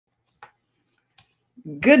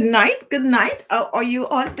Good night. Good night. How are you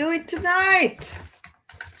all doing tonight?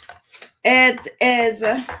 It is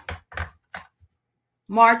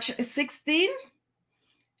March 16th,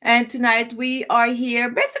 and tonight we are here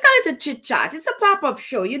basically to chit chat. It's a pop up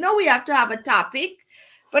show. You know, we have to have a topic,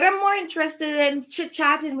 but I'm more interested in chit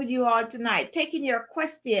chatting with you all tonight, taking your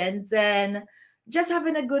questions and just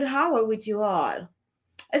having a good hour with you all.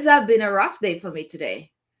 It's been a rough day for me today.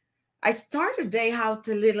 I started day out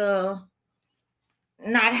a little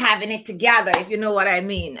not having it together, if you know what I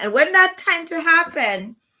mean. And when that tend to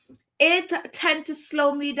happen, it tend to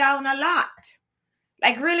slow me down a lot.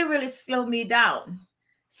 Like really, really slow me down.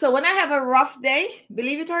 So when I have a rough day,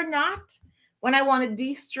 believe it or not, when I want to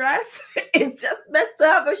de-stress, it's just best to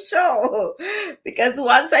have a show. Because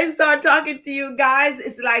once I start talking to you guys,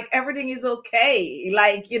 it's like everything is okay.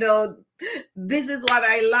 Like, this is what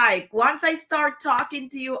I like. Once I start talking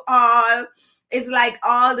to you all, it's like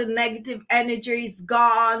all the negative energy is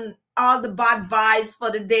gone. All the bad vibes for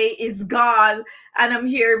the day is gone. And I'm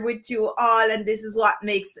here with you all. And this is what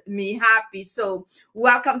makes me happy. So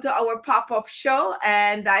welcome to our pop-up show.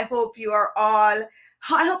 And I hope you all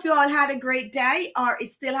had a great day or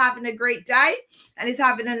is still having a great day and is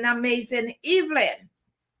having an amazing evening.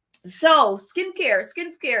 So skincare.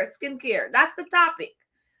 That's the topic.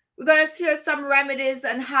 We're going to share some remedies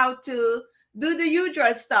on how to do the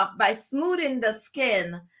usual stuff by smoothing the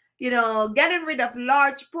skin, getting rid of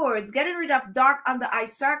large pores, getting rid of dark under eye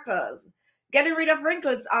circles, getting rid of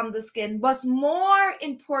wrinkles on the skin. But more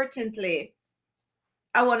importantly,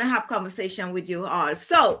 I want to have conversation with you all.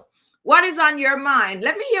 So what is on your mind?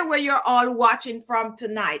 Let me hear where you're all watching from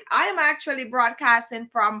tonight. I am actually broadcasting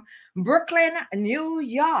from Brooklyn, New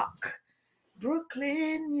York.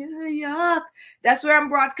 Brooklyn, New York. That's where I'm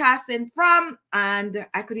broadcasting from. And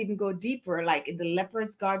I could even go deeper, like in the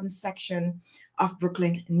Leopard's Garden section of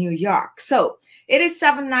Brooklyn, New York. So it is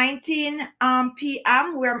 7:19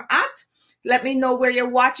 p.m. where I'm at. Let me know where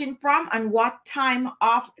you're watching from and what time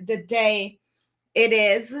of the day it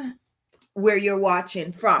is where you're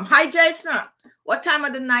watching from. Hi, Jason. What time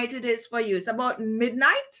of the night it is for you? It's about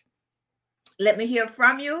midnight. Let me hear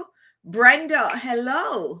from you. Brenda,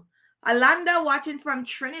 hello. Alanda watching from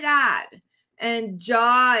Trinidad. And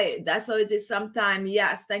Joy, that's how it is sometime.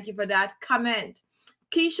 Yes, thank you for that comment.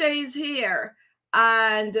 Keisha is here.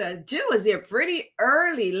 And Jill is here pretty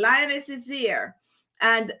early. Lioness is here.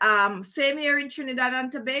 And same here in Trinidad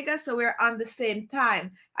and Tobago, so we're on the same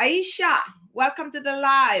time. Aisha, welcome to the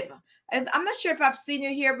live. And I'm not sure if I've seen you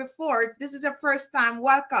here before. If this is your first time,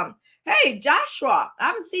 welcome. Hey, Joshua, I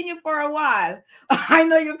haven't seen you for a while. I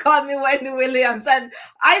know you called me Wendy Williams, and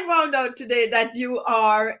I found out today that you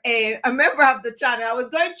are a member of the channel. I was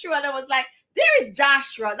going through and I was like, there is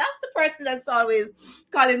Joshua. That's the person that's always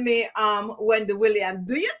calling me Wendy Williams.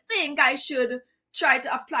 Do you think I should try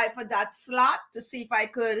to apply for that slot to see if I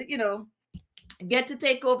could, get to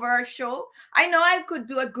take over our show? I know I could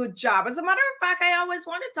do a good job. As a matter of fact, I always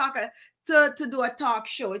wanted to do a talk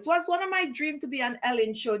show. It was one of my dreams to be on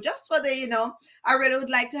Ellen show, just for the, I really would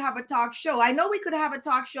like to have a talk show. I know we could have a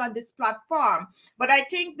talk show on this platform, but I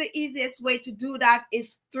think the easiest way to do that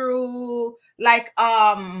is through like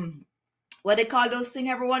what they call those things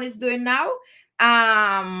everyone is doing now.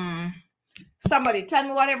 Somebody tell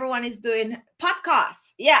me what everyone is doing.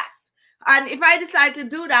 Podcasts. Yes. And if I decide to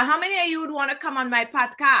do that, how many of you would want to come on my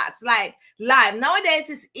podcast, like live? Nowadays,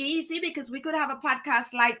 it's easy because we could have a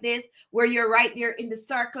podcast like this where you're right there in the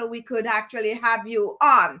circle. We could actually have you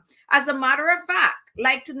on. As a matter of fact,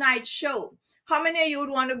 like tonight's show, how many of you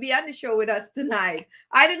would want to be on the show with us tonight?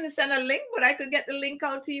 I didn't send a link, but I could get the link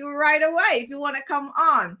out to you right away if you want to come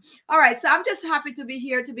on. All right. So I'm just happy to be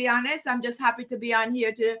here, to be honest. I'm just happy to be on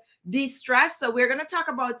here to de-stress. So we're going to talk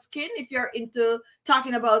about skin. If you're into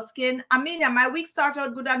talking about skin, Amelia, my week started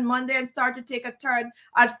out good on Monday and started to take a turn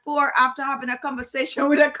at 4 after having a conversation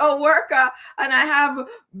with a co-worker. And I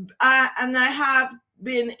have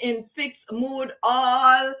been in fixed mood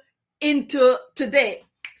all into today.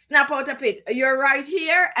 Snap out of it. You're right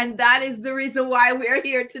here. And that is the reason why we're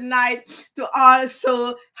here tonight, to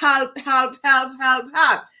also help.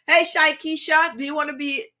 Hey, Shy Keisha, do you want to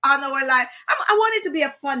be on our live? I want it to be a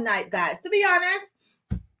fun night, guys. To be honest,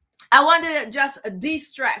 I want to just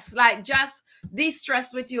de-stress, like just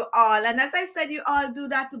de-stress with you all. And as I said, you all do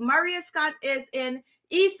that. Maria Scott is in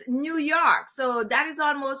East New York. So that is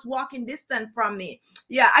almost walking distance from me.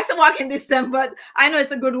 Yeah, I said walking distance, but I know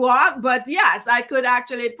it's a good walk. But yes, I could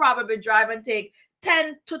actually probably drive and take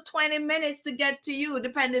 10 to 20 minutes to get to you,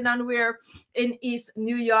 depending on where in East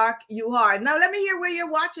New York you are. Now, let me hear where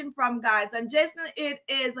you're watching from, guys. And Jason, it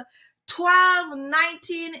is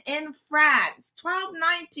 12.19 in France.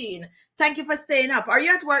 12.19. Thank you for staying up. Are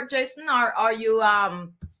you at work, Jason, or are you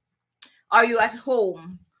at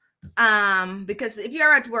home? Because if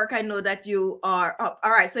you're at work, I know that you are up.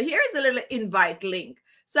 All right, so here's a little invite link.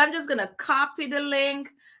 So I'm just gonna copy the link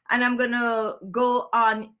and I'm gonna go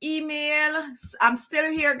on email. I'm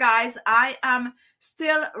still here, guys. I am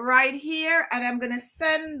still right here, and I'm gonna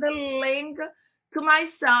send the link to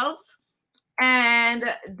myself, and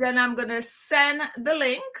then I'm gonna send the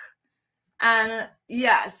link. And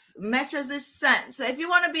yes, message is sent. So if you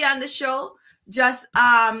want to be on the show, just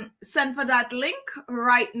send for that link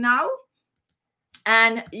right now,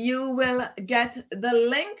 and you will get the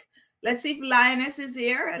link. Let's see if Lioness is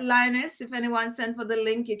here. Lioness, if anyone sent for the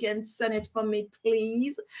link, you can send it for me,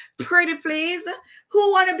 please. Pretty please.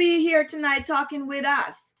 Who want to be here tonight talking with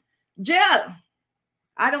us? Jill,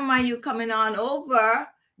 I don't mind you coming on over.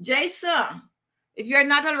 Jason, if you're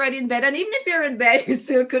not already in bed, and even if you're in bed, you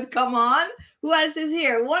still could come on. Who else is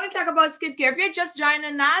here? We want to talk about skincare. If you're just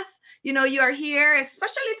joining us, you know, you're here,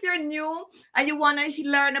 especially if you're new and you want to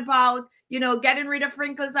learn about, you know, getting rid of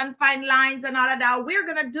wrinkles and fine lines and all of that. We're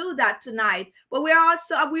going to do that tonight. But we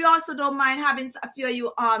also don't mind having a few of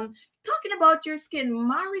you on talking about your skin.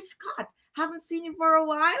 Mari Scott, haven't seen you for a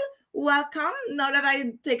while. Welcome. Now that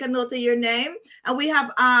I take a note of your name. And we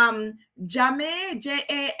have Jame,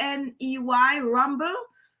 Janey, Rumble.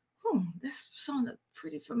 This sounded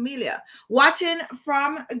pretty familiar. Watching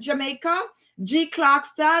from Jamaica, G.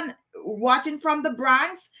 Clarkston, watching from the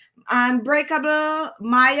Bronx, Unbreakable,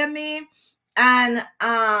 Miami, and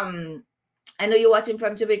I know you're watching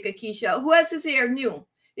from Jamaica, Keisha. Who else is here new?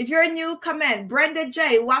 If you're new, comment. Brenda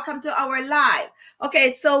J, welcome to our live. Okay,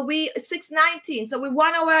 so 6:19. So we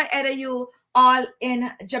 1 hour ahead of you all in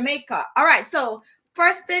Jamaica. All right, so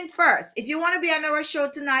first thing first, if you want to be on our show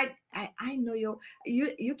tonight, I know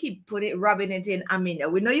you keep rubbing it in, Amina.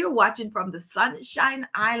 We know you're watching from the Sunshine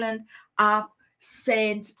Island of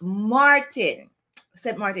St. Martin.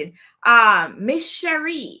 Miss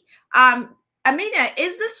Cherie. Amina,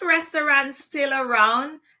 is this restaurant still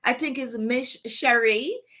around? I think it's Miss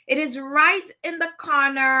Cherie. It is right in the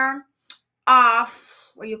corner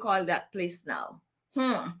of, what you call that place now?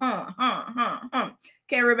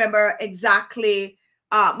 Can't remember exactly.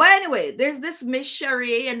 But anyway, there's this Miss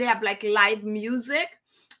Cherie, and they have like live music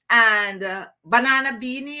and Banana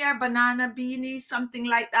Beanie, something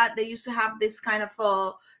like that. They used to have this kind of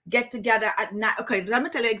a get together at night. Okay, let me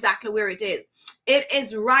tell you exactly where it is. It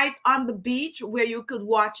is right on the beach where you could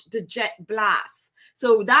watch the jet blast.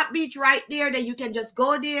 So that beach right there, that you can just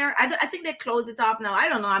go there. I think they close it off now. I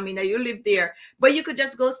don't know. I mean, you live there, but you could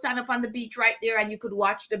just go stand up on the beach right there, and you could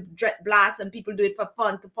watch the jet blast, and people do it for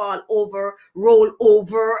fun, to fall over, roll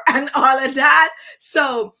over, and all of that.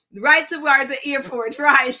 So right toward the airport,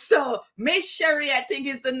 right? So Miss Cherie, I think,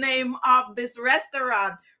 is the name of this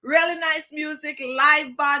restaurant. Really nice music,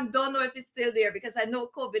 live band. Don't know if it's still there, because I know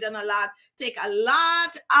COVID and take a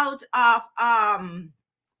lot out of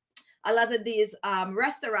a lot of these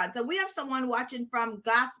restaurants. And we have someone watching from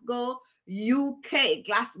Glasgow, UK.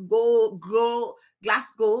 Glasgow,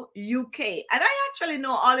 UK. And I actually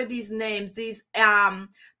know all of these names, these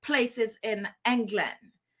places in England.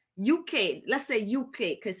 UK, let's say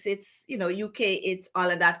UK, because it's, you know, UK, it's all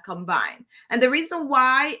of that combined. And the reason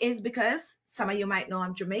why is because some of you might know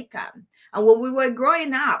I'm Jamaican. And when we were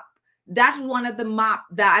growing up, that's one of the maps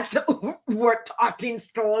that were taught in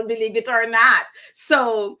school, believe it or not.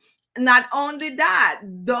 So not only that,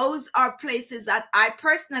 those are places that I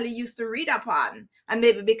personally used to read upon. And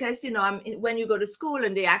maybe because, you know, when you go to school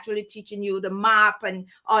and they're actually teaching you the map and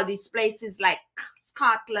all these places like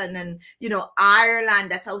Scotland and, you know,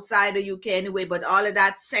 Ireland, that's outside the UK anyway, but all of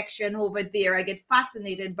that section over there, I get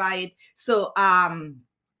fascinated by it. So, oh,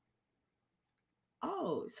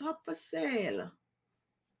 it's up for sale.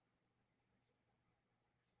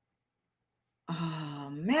 Oh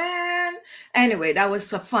man. Anyway, that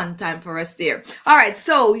was a fun time for us there. All right,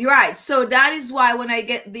 so you're right. So that is why when I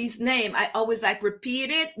get these names, I always like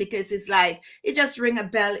repeat it, because it's like it just ring a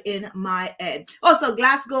bell in my head. Also,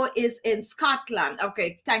 Glasgow is in Scotland.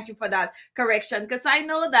 Okay, thank you for that correction, because I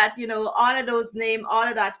know that, you know, all of those names, all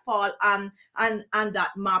of that fall on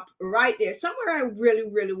that map right there. Somewhere I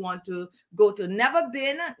really want to go to. Never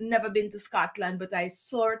been to Scotland, but I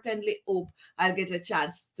certainly hope I'll get a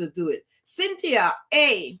chance to do it. Cynthia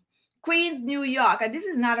A, Queens, New York. And this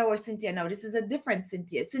is not our Cynthia now. This is a different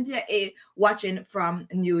Cynthia. Cynthia A, watching from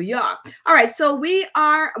New York. All right, so we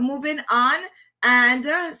are moving on. And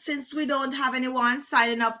since we don't have anyone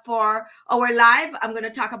signing up for our live, I'm going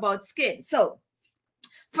to talk about skin. So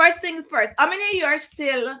first things first, how many of you are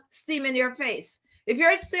still steaming your face? If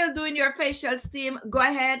you're still doing your facial steam, go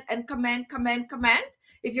ahead and comment.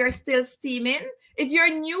 If you're still steaming, if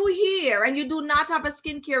you're new here and you do not have a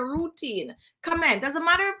skincare routine, comment. As a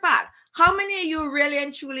matter of fact, how many of you really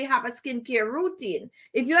and truly have a skincare routine?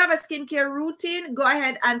 If you have a skincare routine, go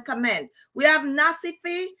ahead and comment. We have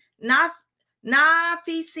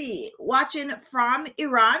Nafisi watching from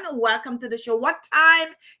Iran. Welcome to the show. What time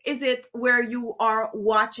is it where you are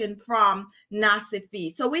watching from,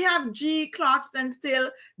 Nasifi? So we have G Clarkston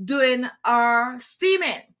still doing our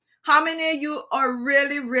steaming. How many of you are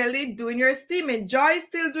really doing your steaming? Joy is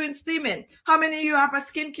still doing steaming. How many of you have a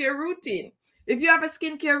skincare routine? If you have a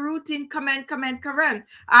skincare routine, comment.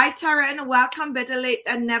 Hi, Taryn. Welcome. Better late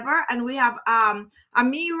than never. And we have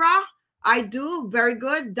Amira. I do. Very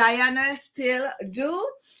good. Diana still do.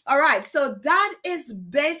 All right. So that is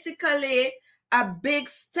basically a big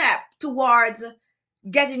step towards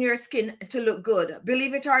getting your skin to look good.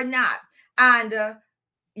 Believe it or not. And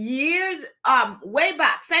years, way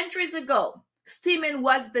back, centuries ago, steaming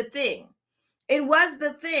was the thing. It was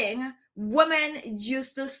the thing. Women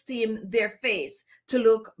used to steam their face to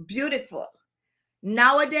look beautiful.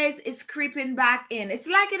 Nowadays, it's creeping back in. It's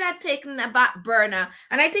like it had taken a back burner.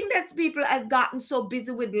 And I think that people have gotten so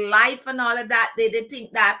busy with life and all of that, they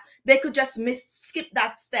think that they could just skip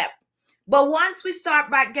that step. But once we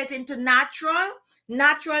start back getting to natural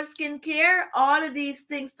skincare, all of these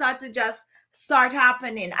things start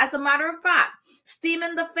happening. As a matter of fact,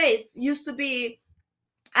 steaming the face used to be,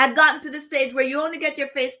 I'd gotten to the stage where you only get your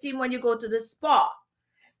face steam when you go to the spa.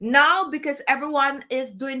 Now, because everyone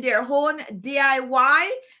is doing their own DIY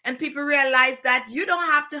and people realize that you don't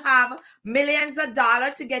have to have millions of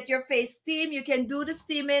dollars to get your face steam. You can do the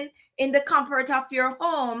steaming in the comfort of your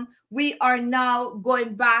home. We are now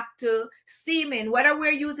going back to steaming, whether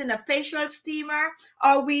we're using a facial steamer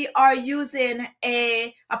or we are using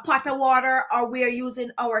a pot of water, or we are using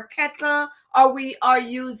our kettle, or we are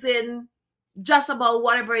using just about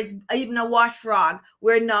whatever is, even a wash rag.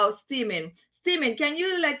 We're now steaming. Can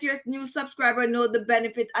you let your new subscriber know the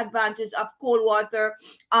benefit advantage of cold water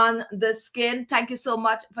on the skin? Thank you so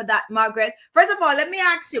much for that, Margaret. First of all, let me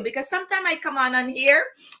ask you, because sometimes I come on here,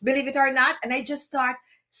 believe it or not, and I just start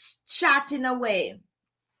chatting away.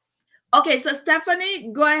 Okay, so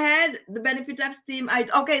Stephanie, go ahead. The benefit of steam.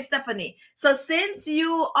 Okay, Stephanie. So since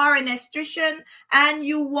you are an esthetician and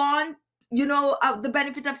you want, the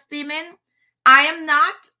benefit of steaming, I am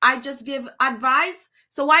not. I just give advice.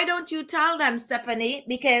 So why don't you tell them, Stephanie?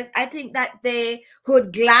 Because I think that they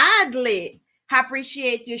would gladly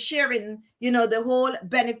appreciate you sharing, the whole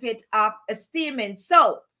benefit of steaming.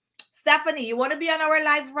 So, Stephanie, you want to be on our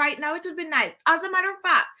live right now? It would be nice. As a matter of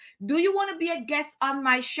fact, do you want to be a guest on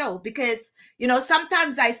my show? Because,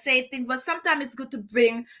 sometimes I say things, but sometimes it's good to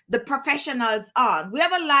bring the professionals on. We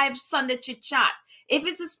have a live Sunday chit chat. If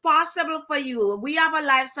it is possible for you, we have a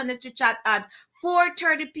live Sunday chit chat at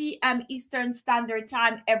 4:30 p.m. Eastern Standard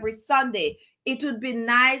Time every Sunday. It would be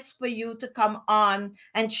nice for you to come on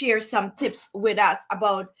and share some tips with us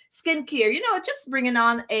about skincare. Just bringing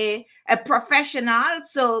on a professional.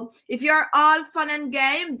 So if you're all fun and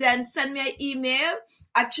game, then send me an email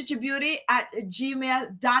at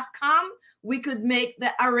khichibeauty@gmail.com. We could make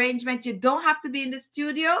the arrangement. You don't have to be in the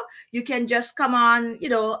studio. You can just come on,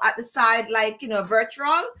 at the side,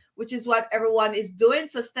 virtual, which is what everyone is doing.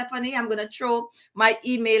 So Stephanie, I'm going to throw my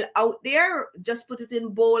email out there. Just put it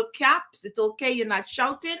in bold caps. It's okay. You're not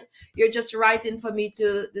shouting. You're just writing for me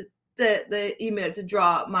to the email to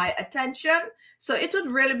draw my attention. So it would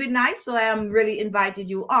really be nice. So I am really invited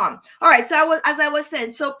you on. All right. So as I was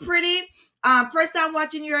saying, so pretty, first time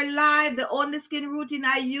watching your live, the only skin routine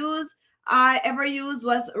I ever used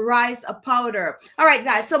was rice powder. All right,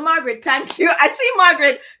 guys. So Margaret, thank you. I see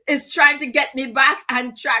Margaret is trying to get me back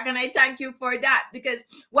on track, and I thank you for that, because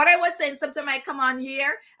what I was saying, sometimes I come on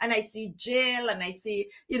here and I see Jill and I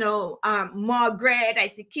see, Margaret, I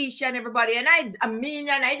see Keisha and everybody, and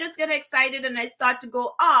Amelia, and I just get excited and I start to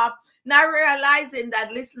go off, not realizing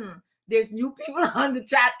that, listen, there's new people on the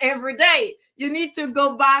chat every day. You need to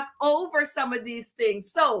go back over some of these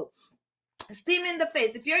things. So steaming the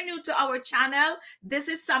face. If you're new to our channel, this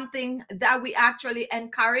is something that we actually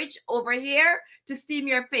encourage over here, to steam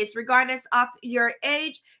your face regardless of your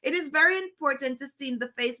age. It is very important to steam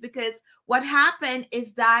the face, because what happened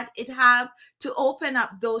is that it have to open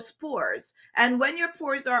up those pores. And when your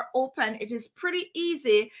pores are open, it is pretty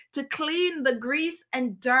easy to clean the grease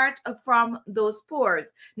and dirt from those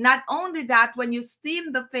pores. Not only that, when you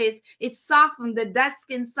steam the face, it softens the dead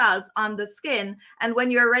skin cells on the skin. And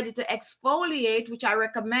when you're ready to exfoliate exfoliate, which I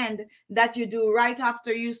recommend that you do right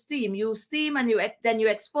after you steam. You steam and then you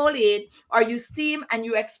exfoliate, or you steam and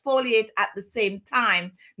you exfoliate at the same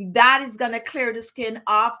time. That is going to clear the skin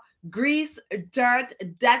off grease, dirt,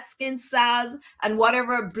 dead skin cells, and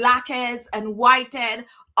whatever blackheads and whitehead.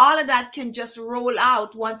 All of that can just roll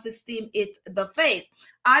out once you steam it the face.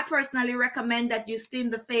 I personally recommend that you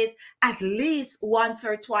steam the face at least once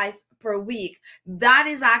or twice per week. That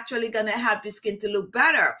is actually going to help your skin to look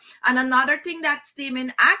better. And another thing that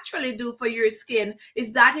steaming actually do for your skin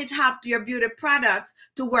is that it helps your beauty products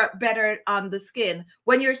to work better on the skin.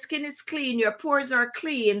 When your skin is clean, your pores are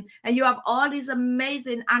clean, and you have all these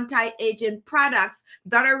amazing anti-aging products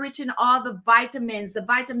that are rich in all the vitamins, the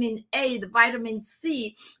vitamin A, the vitamin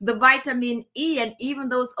C, the vitamin E, and even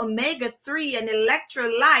those omega-3 and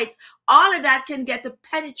electrolytes, all of that can get to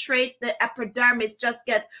penetrate the epidermis, just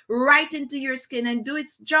get right into your skin and do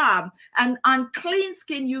its job. And on clean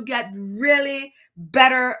skin, you get really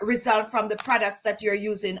better result from the products that you're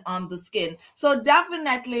using on the skin. So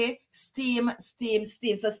definitely steam, steam,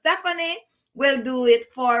 steam. So Stephanie will do it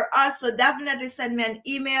for us. So definitely send me an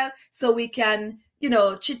email so we can, you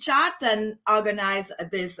know, chit chat and organize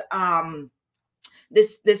this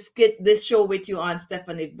this show with you on,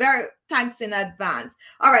 Stephanie. Very thanks in advance.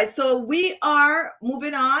 All right, so we are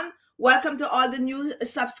moving on. Welcome to all the new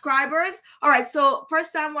subscribers. All right, so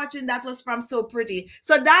first time watching, that was from So Pretty.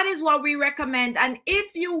 So that is what we recommend. And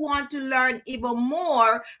if you want to learn even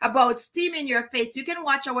more about steaming your face, you can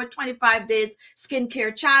watch our 25 days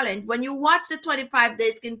skincare challenge. When you watch the 25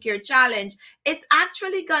 days skincare challenge, it's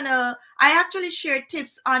actually I actually share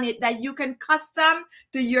tips on it that you can custom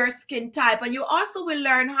to your skin type. And you also will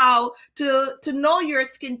learn how to know your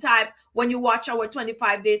skin type when you watch our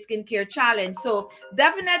 25 day skincare challenge. So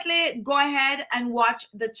definitely go ahead and watch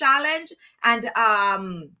the challenge. And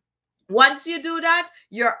once you do that,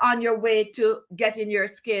 you're on your way to getting your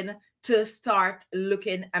skin to start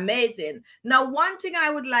looking amazing. Now, one thing I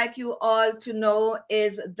would like you all to know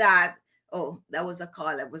is that, oh, that was a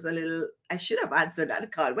call. That was a little, I should have answered that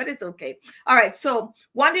call, but it's okay. All right. So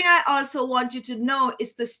one thing I also want you to know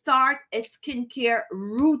is to start a skincare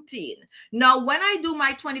routine. Now, when I do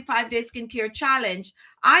my 25 day skincare challenge,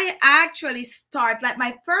 I actually start, like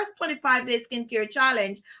my first 25 day skincare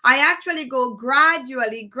challenge, I actually go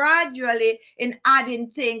gradually in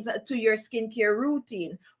adding things to your skincare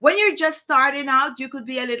routine. When you're just starting out, you could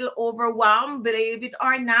be a little overwhelmed, believe it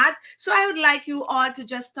or not. So I would like you all to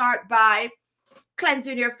just start by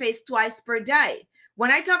cleansing your face twice per day.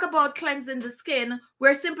 When I talk about cleansing the skin,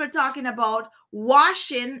 we're simply talking about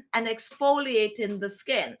washing and exfoliating the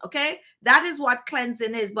skin, okay? That is what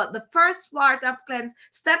cleansing is. But the first part of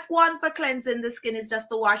step one for cleansing the skin is just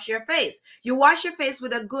to wash your face. You wash your face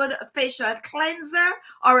with a good facial cleanser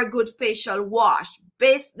or a good facial wash.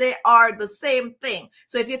 They are the same thing.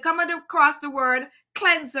 So if you come across the word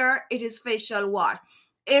cleanser, it is facial wash.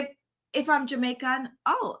 If I'm Jamaican,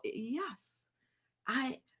 oh, yes.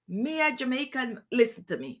 Me a Jamaican, listen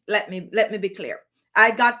to me. Let me be clear.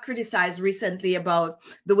 I got criticized recently about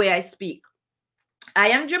the way I speak. I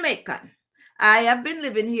am Jamaican. I have been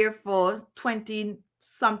living here for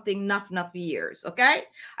 20-something enough years, okay?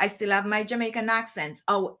 I still have my Jamaican accent.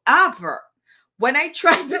 However, when I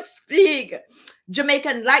try to speak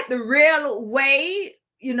Jamaican like the real way,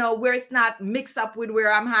 you know, where it's not mixed up with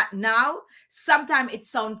where I'm at now, sometimes it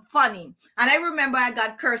sounds funny. And I remember I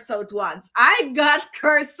got cursed out once. I got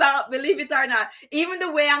cursed out, believe it or not. Even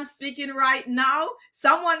the way I'm speaking right now,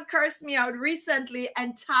 someone cursed me out recently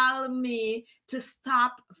and told me to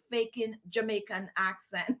stop faking Jamaican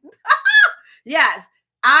accent. Yes,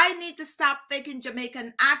 I need to stop faking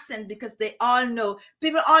Jamaican accent because people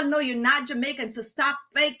all know you're not Jamaican, so stop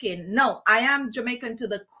faking. No, I am Jamaican to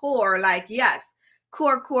the core, like, yes.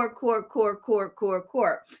 Core.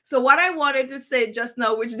 So what I wanted to say just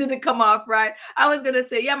now, which didn't come off right, I was going to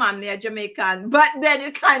say, yeah, man, they're Jamaican. But then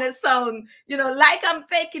it kind of sounds, you know, like I'm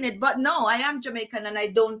faking it. But no, I am Jamaican and I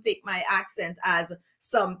don't fake my accent as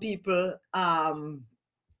some people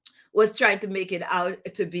was trying to make it out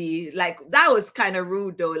to be. Like, that was kind of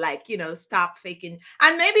rude though, like, you know, stop faking.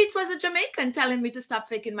 And maybe it was a Jamaican telling me to stop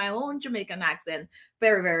faking my own Jamaican accent.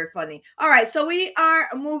 Very, very funny. All right, so we are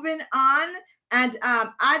moving on. And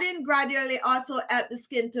adding gradually also help the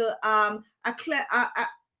skin to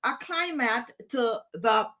acclimate to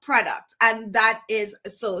the product. And that is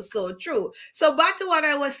so true. So back to what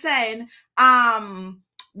I was saying,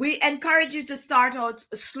 we encourage you to start out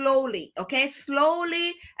slowly, okay?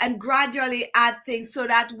 Slowly and gradually add things so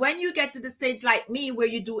that when you get to the stage like me where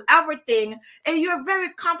you do everything and you're very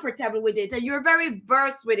comfortable with it and you're very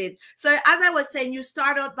versed with it. So as I was saying, you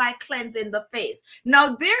start out by cleansing the face.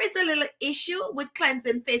 Now, there is a little issue with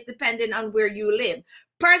cleansing face depending on where you live.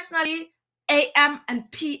 Personally, AM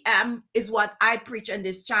and PM is what I preach on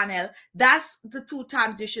this channel. That's the 2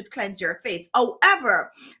 times you should cleanse your face.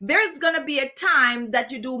 However, there's going to be a time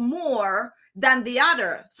that you do more than the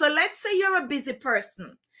other. So let's say you're a busy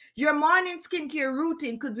person. Your morning skincare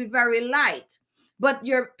routine could be very light, but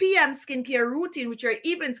your PM skincare routine, with your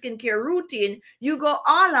evening skincare routine, you go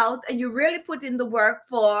all out and you really put in the work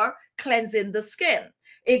for cleansing the skin.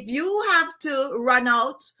 If you have to run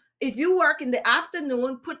out, if you work in the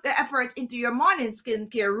afternoon, put the effort into your morning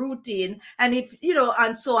skincare routine, and if, you know,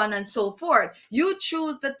 and so on and so forth. You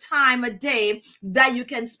choose the time of day that you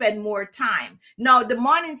can spend more time. Now, the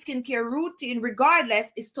morning skincare routine,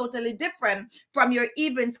 regardless, is totally different from your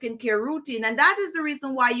evening skincare routine. And that is the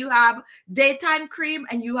reason why you have daytime cream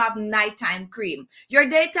and you have nighttime cream. Your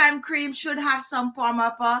daytime cream should have some form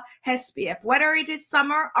of a SPF, whether it is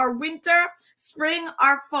summer or winter, spring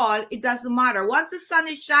or fall, it doesn't matter. Once the sun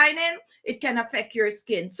is shining, it can affect your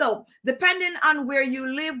skin. So depending on where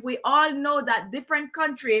you live, we all know that different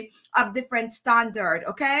country have different standard,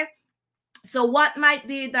 okay? So what might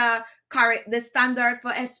be the standard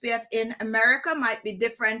for SPF in America might be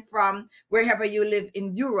different from wherever you live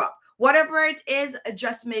in Europe. Whatever it is,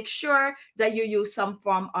 just make sure that you use some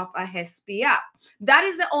form of a SPF. That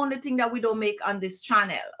is the only thing that we don't make on this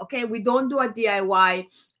channel, okay? We don't do a DIY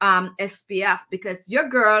SPF because your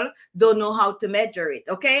girl don't know how to measure it,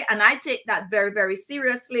 okay? And I take that very, very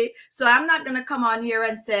seriously. So I'm not going to come on here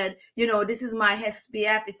and say, you know, this is my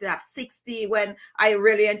SPF, it's at 60, when I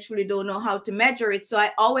really and truly don't know how to measure it. So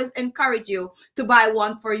I always encourage you to buy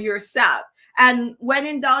one for yourself. And when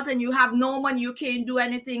in doubt and you have no money, you can't do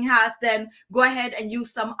anything else, then go ahead and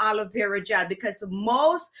use some aloe vera gel, because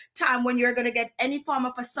most time when you're going to get any form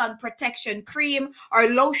of a sun protection cream or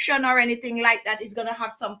lotion or anything like that, it's going to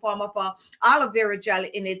have some form of a aloe vera gel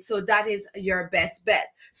in it. So that is your best bet.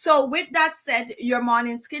 So with that said, your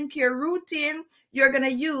morning skincare routine, you're going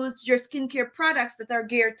to use your skincare products that are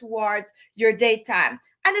geared towards your daytime.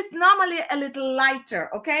 And it's normally a little lighter,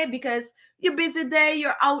 okay? Because you're busy day,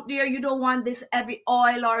 you're out there, you don't want this heavy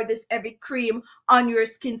oil or this heavy cream on your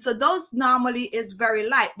skin. So those normally is very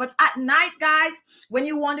light. But at night, guys, when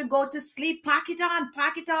you want to go to sleep, pack it on,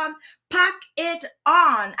 pack it on, pack it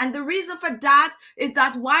on. And the reason for that is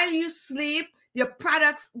that while you sleep, your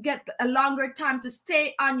products get a longer time to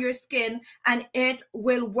stay on your skin, and it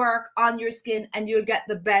will work on your skin, and you'll get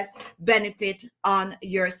the best benefit on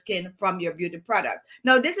your skin from your beauty product.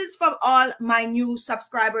 Now, this is from all my new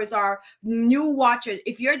subscribers or new watchers.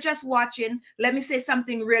 If you're just watching, let me say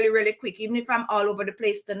something really, really quick, even if I'm all over the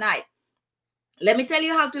place tonight. Let me tell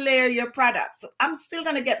you how to layer your products. So I'm still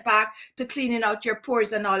going to get back to cleaning out your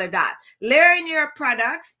pores and all of that. Layering your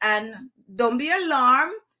products, and don't be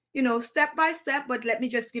alarmed, you know, step by step, but let me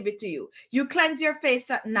just give it to you. You cleanse your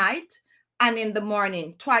face at night and in the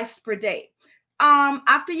morning, twice per day.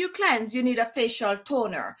 After you cleanse, you need a facial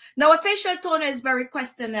toner. Now, a facial toner is very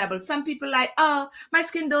questionable. Some people like, oh, my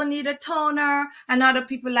skin don't need a toner. And other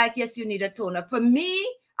people like, yes, you need a toner. For me,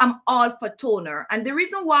 I'm all for toner. And the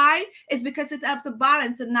reason why is because it helps to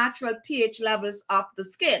balance the natural pH levels of the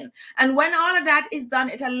skin. And when all of that is done,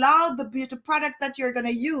 it allows the beauty products that you're going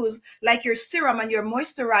to use, like your serum and your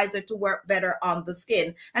moisturizer, to work better on the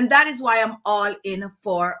skin. And that is why I'm all in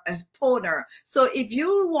for a toner. So if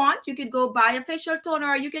you want, you can go buy a facial toner,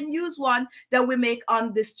 or you can use one that we make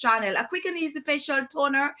on this channel. A quick and easy facial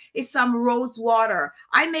toner is some rose water.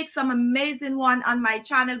 I make some amazing one on my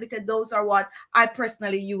channel because those are what I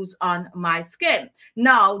personally use on my skin.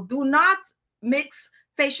 Now, do not mix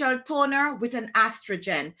facial toner with an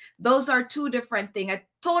estrogen. Those are two different things. A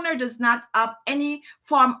toner does not have any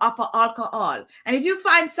form of alcohol. And if you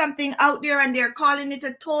find something out there and they're calling it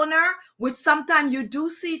a toner, which sometimes you do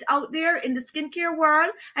see it out there in the skincare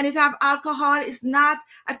world, and it have alcohol, it's not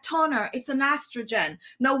a toner, it's an estrogen.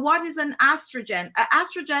 Now, what is an estrogen? An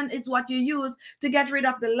estrogen is what you use to get rid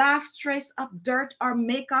of the last trace of dirt or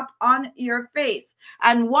makeup on your face.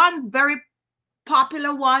 And one very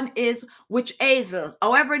popular one is witch hazel.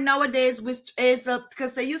 However, nowadays witch hazel,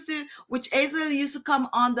 because witch hazel used to come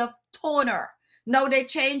on the toner. Now they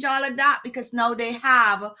change all of that because now they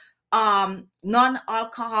have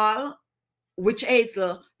non-alcohol witch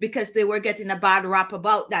hazel because they were getting a bad rap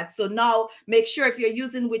about that. So now make sure if you're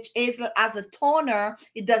using witch hazel as a toner,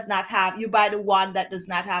 it does not have, you buy the one that does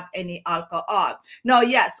not have any alcohol. Now,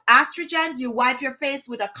 yes, astringent, you wipe your face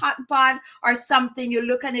with a cotton pad or something, you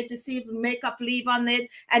look at it to see if makeup leave on it,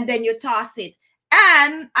 and then you toss it.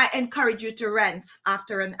 And I encourage you to rinse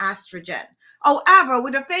after an astringent. However,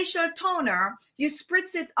 with a facial toner, you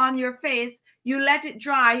spritz it on your face, you let it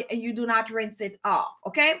dry, and you do not rinse it off,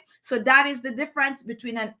 okay? So that is the difference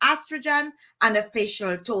between an astringent and a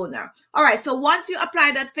facial toner. All right, so once you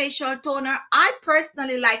apply that facial toner, I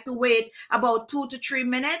personally like to wait about 2 to 3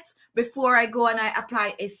 minutes before I go and I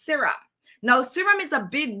apply a serum. Now, serum is a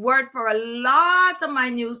big word for a lot of my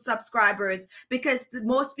new subscribers because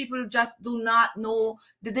most people just do not know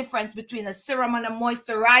the difference between a serum and a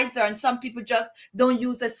moisturizer, and some people just don't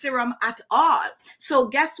use a serum at all. So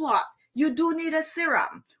guess what? You do need a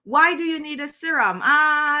serum. Why do you need a serum?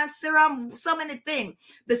 Serum, so many things.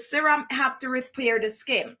 The serum have to repair the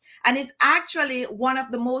skin. And it's actually one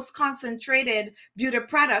of the most concentrated beauty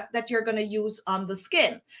product that you're going to use on the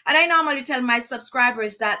skin. And I normally tell my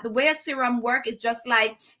subscribers that the way a serum works is just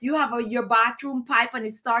like you have your bathroom pipe and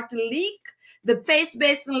it starts to leak. The face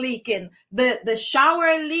basin leaking, the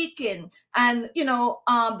shower leaking, and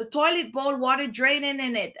the toilet bowl water draining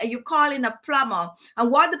in it, and you call in a plumber.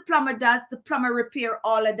 And what the plumber does, the plumber repair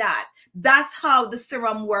all of that. That's how the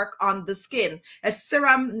serum work on the skin. A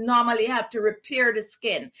serum normally have to repair the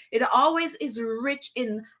skin. It always is rich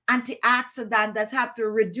in antioxidant that have to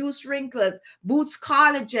reduce wrinkles, boost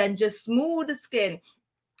collagen, just smooth the skin.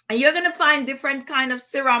 And you're going to find different kind of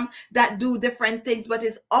serum that do different things, but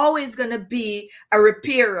it's always going to be a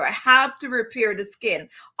repairer, help to repair the skin.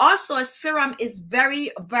 Also, a serum is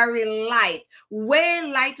very, very light, way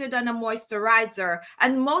lighter than a moisturizer.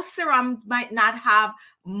 And most serum might not have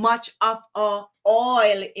much of a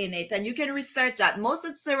oil in it. And you can research that. Most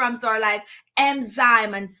of the serums are like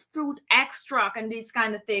enzyme and fruit extract and these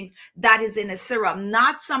kind of things that is in a serum,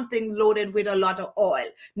 not something loaded with a lot of oil.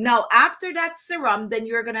 Now, after that serum, then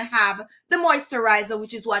you're going to have the moisturizer,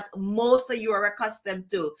 which is what most of you are accustomed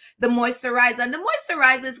to. The moisturizer. And the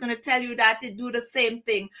moisturizer is going to tell you that they do the same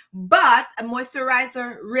thing, but a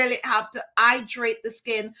moisturizer really have to hydrate the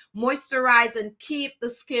skin, moisturize and keep the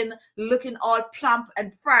skin looking all plump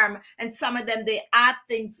and firm. And some of them, they add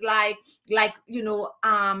things like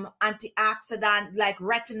antioxidant, like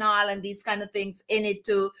retinol and these kind of things in it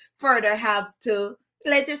to further help to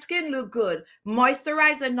let your skin look good.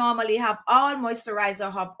 Moisturizer normally have, all moisturizer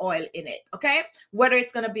have oil in it, okay? Whether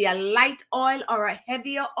it's going to be a light oil or a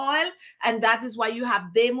heavier oil, and that is why you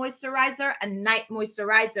have day moisturizer and night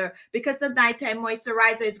moisturizer, because the nighttime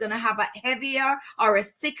moisturizer is going to have a heavier or a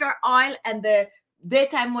thicker oil, and the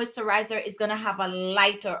daytime moisturizer is going to have a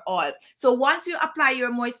lighter oil. So once you apply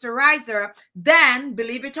your moisturizer, then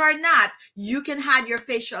believe it or not, you can add your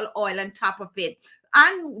facial oil on top of it.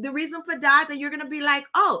 And the reason for that you're going to be like,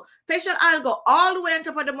 oh, facial oil go all the way on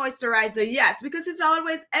top of the moisturizer. Yes, because it's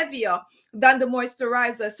always heavier than the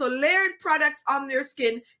moisturizer. So layered products on your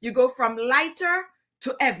skin, you go from lighter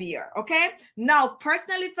to heavier, okay? Now,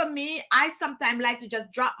 personally for me, I sometimes like to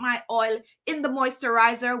just drop my oil in the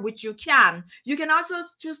moisturizer, which you can. You can also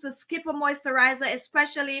choose to skip a moisturizer,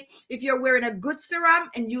 especially if you're wearing a good serum,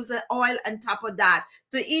 and use an oil on top of that.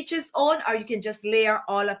 To each his own, or you can just layer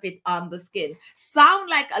all of it on the skin. Sound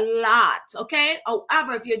like a lot, okay?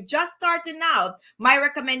 However, if you're just starting out, my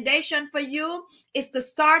recommendation for you is to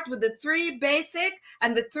start with the 3 basic,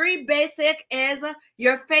 and the 3 basic is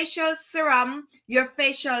your facial serum, your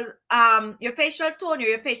facial toner, your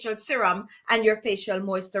facial serum, and your facial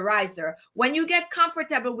moisturizer. When you get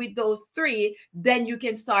comfortable with those 3, then you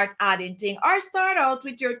can start adding things, or start out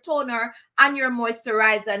with your toner and your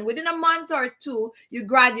moisturizer, and within a month or 2, you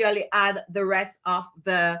gradually add the rest of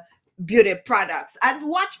the beauty products. And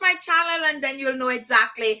watch my channel, and then you'll know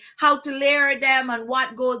exactly how to layer them and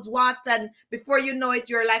what goes what, and before you know it,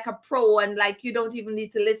 you're like a pro, and like you don't even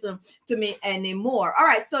need to listen to me anymore. All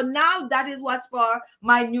right, so now that is what's for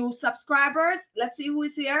my new subscribers. Let's see who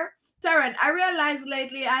is here. Taryn, I realized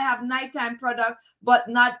lately I have nighttime product, but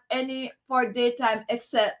not any for daytime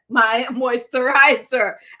except my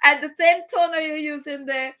moisturizer. And the same toner you use in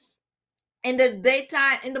the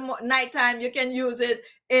daytime, in the nighttime, you can use it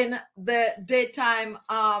in the daytime.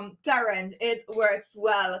 Taryn, it works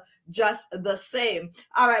well just the same.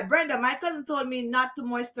 All right, Brenda, my cousin told me not to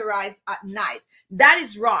moisturize at night. That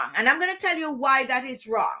is wrong, and I'm going to tell you why that is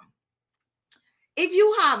wrong. If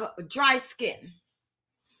you have dry skin,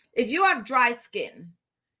 you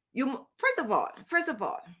first of all,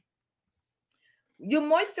 you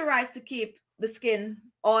moisturize to keep the skin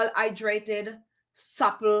all hydrated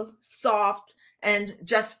supple, soft, and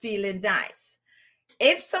just feeling nice.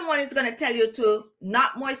 If someone is going to tell you to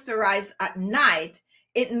not moisturize at night,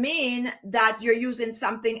 it means that you're using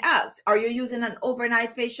something else, or you're using an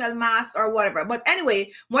overnight facial mask or whatever. But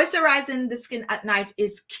anyway, moisturizing the skin at night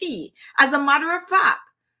is key. As a matter of fact,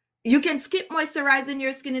 you can skip moisturizing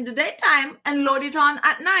your skin in the daytime and load it on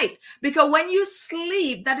at night, because when you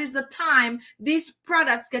sleep, that is the time these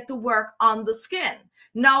products get to work on the skin.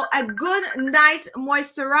 Now, a good nighttime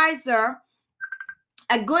moisturizer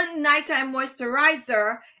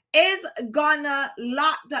is gonna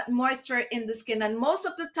lock that moisture in the skin, and most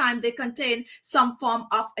of the time they contain some form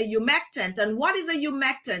of a humectant. And what is a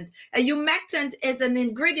humectant? A humectant is an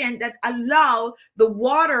ingredient that allow the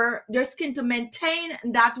water, your skin, to maintain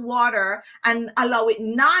that water and allow it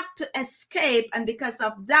not to escape, and because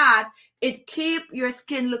of that, it keep your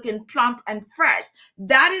skin looking plump and fresh.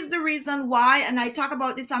 That is the reason why, and I talk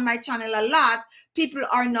about this on my channel a lot, people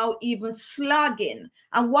are now even slugging.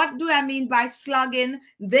 And what do I mean by slugging?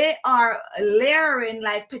 They are layering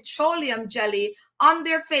like petroleum jelly on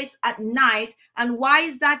their face at night. And why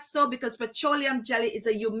is that so? Because petroleum jelly is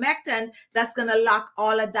a humectant that's going to lock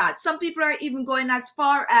all of that. Some people are even going as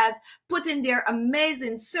far as putting their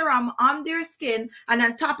amazing serum on their skin, and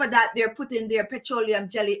on top of that, they're putting their petroleum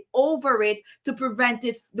jelly over it to prevent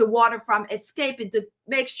the water from escaping, to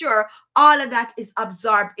make sure all of that is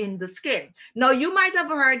absorbed in the skin. Now, you might have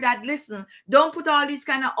heard that, listen, don't put all this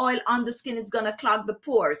kind of oil on the skin, it's going to clog the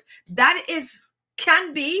pores. That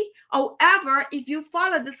can be. However, if you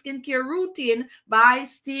follow the skincare routine by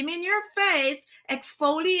steaming your face,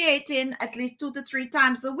 exfoliating at least 2 to 3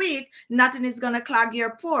 times a week, nothing is going to clog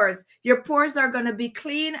your pores. Your pores are going to be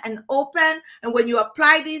clean and open. And when you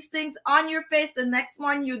apply these things on your face, the next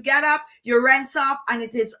morning you get up, you rinse off, and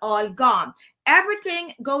it is all gone.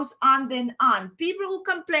 Everything goes on then on. People who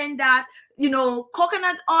complain that,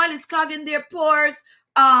 coconut oil is clogging their pores,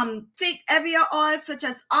 thick, heavier oils such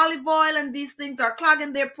as olive oil and these things are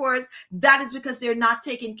clogging their pores, that is because they're not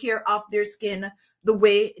taking care of their skin the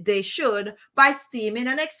way they should by steaming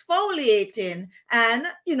and exfoliating and,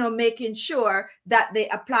 making sure that they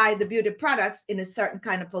apply the beauty products in a certain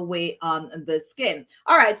kind of a way on the skin.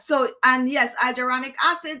 All right. So, and yes, hyaluronic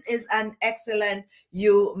acid is an excellent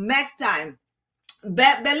humectant.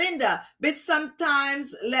 Belinda, but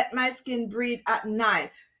sometimes let my skin breathe at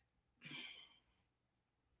night.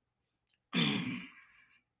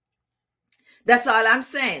 That's all I'm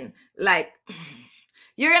saying. Like,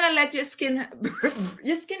 you're gonna let your skin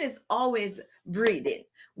is always breathing,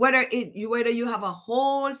 whether you have a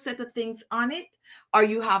whole set of things on it or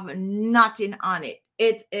you have nothing on it.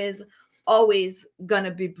 It is always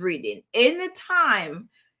gonna be breathing. Anytime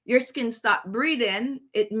your skin stop breathing,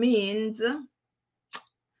 it means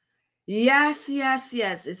yes,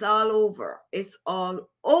 it's all over. It's all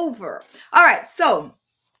over. All right, so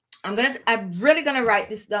I'm really gonna write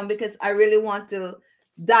this down because I really want to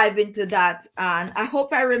dive into that, and I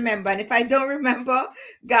hope I remember. And if I don't remember,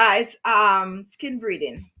 guys, skin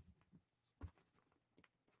breathing.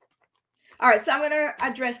 All right, so I'm going to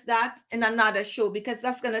address that in another show because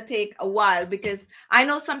that's going to take a while, because I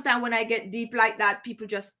know sometimes when I get deep like that, people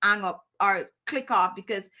just hang up or click off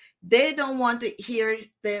because they don't want to hear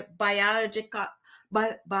the biological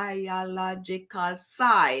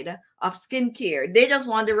side of skincare. They just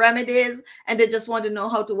want the remedies and they just want to know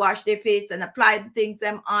how to wash their face and apply the things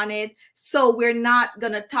them on it. So we're not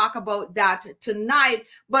going to talk about that tonight,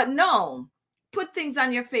 but no, put things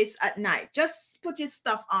on your face at night. Just put your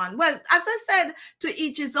stuff on. Well, as I said, to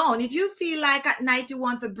each his own. If you feel like at night you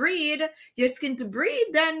want to breathe, your skin to breathe,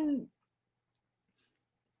 then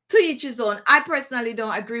to each his own. I personally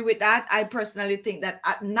don't agree with that. I personally think that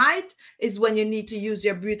at night is when you need to use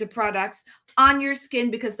your beauty products on your skin,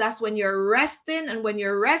 because that's when you're resting. And when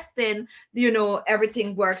you're resting,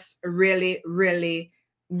 everything works really, really,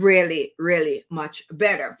 really, really much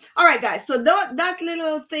better. All right, guys. So that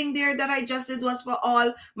little thing there that I just did was for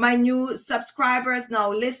all my new subscribers. Now,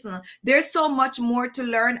 listen, there's so much more to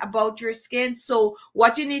learn about your skin. So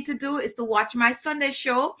what you need to do is to watch my Sunday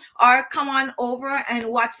show, or come on over and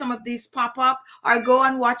watch some of these pop up, or go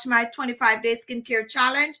and watch my 25-day skincare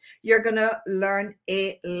challenge. You're going to learn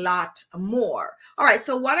a lot more. All right.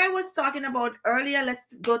 So what I was talking about earlier, let's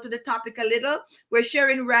go to the topic a little. We're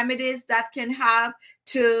sharing remedies that can have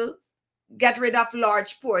to get rid of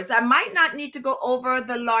large pores. I might not need to go over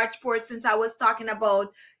the large pores since I was talking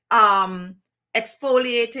about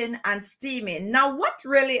exfoliating and steaming. Now, what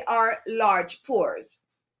really are large pores?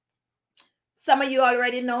 Some of you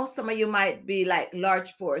already know, some of you might be like,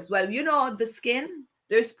 large pores. Well, the skin,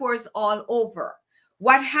 there's pores all over.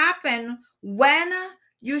 What happened when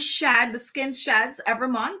you shed, the skin sheds every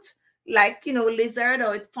month, like, you know, lizard,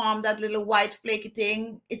 or it formed that little white flaky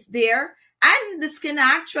thing. It's there. And the skin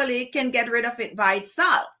actually can get rid of it by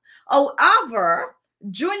itself. However,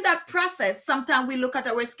 during that process, sometimes we look at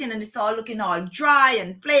our skin and it's all looking all dry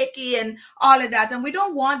and flaky and all of that. And we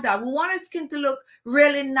don't want that. We want our skin to look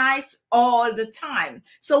really nice all the time.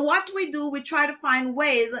 So what we do, we try to find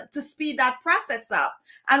ways to speed that process up.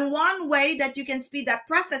 And one way that you can speed that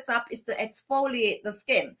process up is to exfoliate the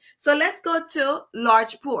skin. So let's go to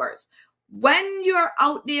large pores. When you're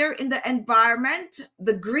out there in the environment,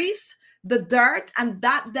 the grease, the dirt, and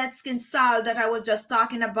that dead skin cell that I was just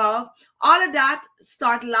talking about, all of that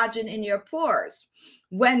start lodging in your pores.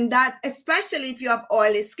 When that, especially if you have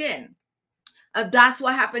oily skin, that's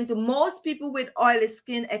what happened to most people with oily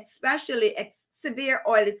skin, especially severe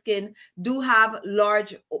oily skin, do have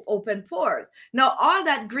large open pores. Now, all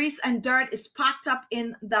that grease and dirt is packed up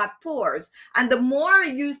in that pores. And the more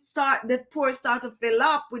you start, the pores start to fill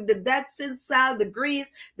up with the dead skin cell, the grease,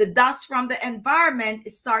 the dust from the environment,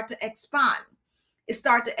 it start to expand. It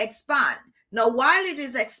start to expand. Now, while it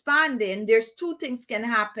is expanding, there's two things can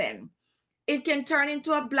happen. It can turn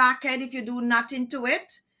into a blackhead if you do nothing to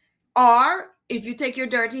it, or if you take your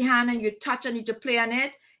dirty hand and you touch on it, to play on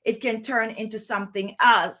it, it can turn into something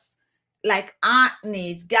else, like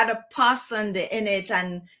acne, get a pus in it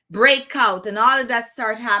and break out and all of that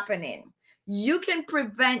start happening. You can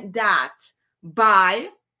prevent that by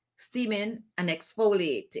steaming and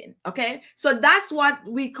exfoliating. Okay, so that's what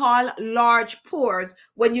we call large pores.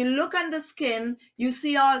 When you look on the skin, you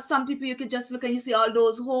see some people, you can just look and you see all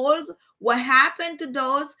those holes. What happened to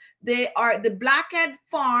those? They are the blackhead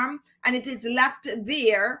form, and it is left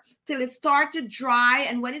there till it start to dry.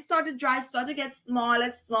 And when it start to dry, start to get smaller.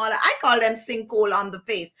 I call them sinkhole on the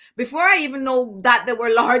face. Before I even know that there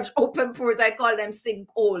were large open pores, I call them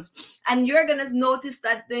sinkholes. And you're gonna notice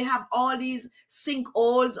that they have all these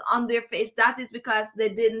sinkholes on their face. That is because they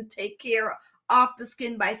didn't take care of the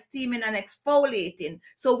skin by steaming and exfoliating.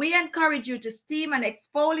 So we encourage you to steam and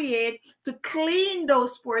exfoliate to clean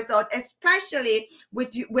those pores out, especially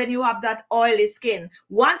when you have that oily skin.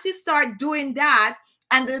 Once you start doing that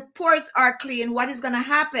and the pores are clean, what is going to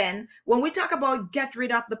happen when we talk about get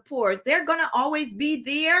rid of the pores? They're going to always be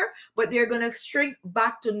there, but they're going to shrink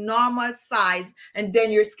back to normal size, and then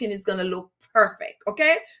your skin is going to look perfect.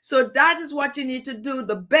 Okay, so that is what you need to do.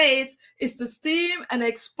 The base is to steam and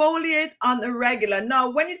exfoliate on the regular. Now,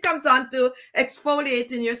 when it comes on to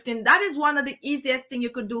exfoliating your skin, that is one of the easiest thing you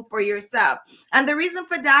could do for yourself. And the reason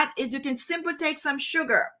for that is you can simply take some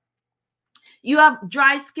sugar. You have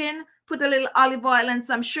dry skin, put a little olive oil and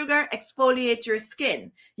some sugar, exfoliate your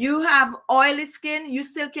skin. You have oily skin, you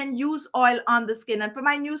still can use oil on the skin. And for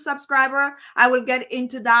my new subscriber, I will get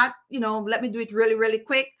into that. You know, let me do it really, really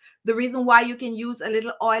quick. The reason why you can use a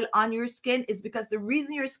little oil on your skin is because the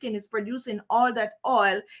reason your skin is producing all that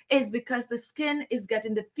oil is because the skin is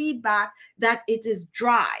getting the feedback that it is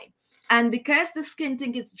dry. And because the skin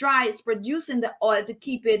thinks it's dry, it's producing the oil to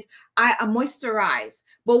keep it moisturized.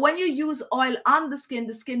 But when you use oil on the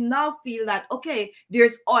skin now feel that, okay,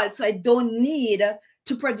 there's oil, so I don't need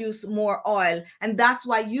to produce more oil. And that's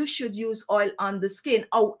why you should use oil on the skin.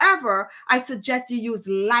 However, I suggest you use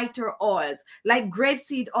lighter oils. Like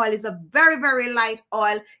grapeseed oil is a very, very light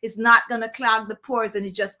oil. It's not going to clog the pores, and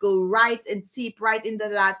it just go right and seep right into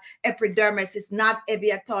that epidermis. It's not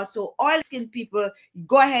heavy at all. So oil skin people,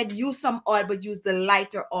 go ahead, use some oil, but use the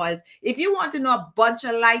lighter oils. If you want to know a bunch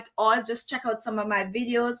of light oils, just check out some of my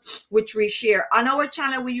videos, which we share. On our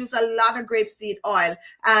channel, we use a lot of grapeseed oil.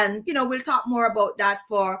 And, you know, we'll talk more about that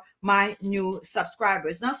for my new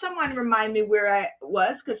subscribers. Now, someone remind me where I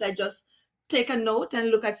was, because I just take a note and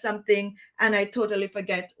look at something and I totally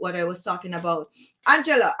forget what I was talking about.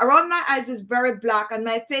 Angela, around my eyes is very black and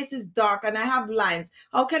my face is dark and I have lines.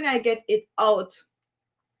 How can I get it out?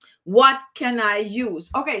 What can I use?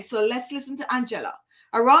 Okay, so let's listen to Angela.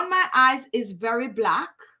 Around my eyes is very black.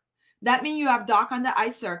 That means you have dark under eye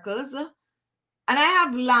circles. And I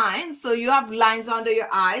have lines, so you have lines under your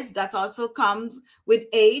eyes. That also comes with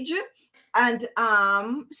age and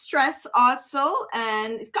stress also,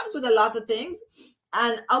 and it comes with a lot of things.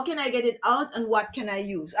 And how can I get it out, and what can I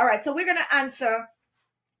use? All right, so we're going to answer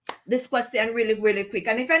this question really, really quick.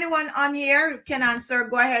 And if anyone on here can answer,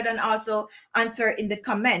 go ahead and also answer in the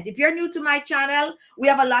comment. If you're new to my channel, we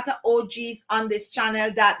have a lot of OGs on this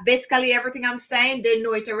channel that basically everything I'm saying, they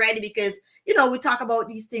know it already because you know, we talk about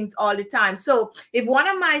these things all the time. So if one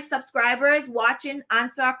of my subscribers watching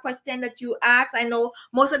answer a question that you ask, I know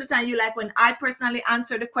most of the time you like when I personally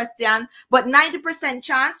answer the question, but 90%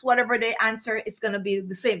 chance whatever they answer is going to be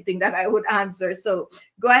the same thing that I would answer. So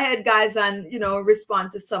go ahead, guys, and, you know,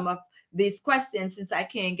 respond to some of these questions since I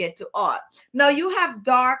can't get to all. Now you have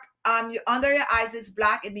dark, under your eyes is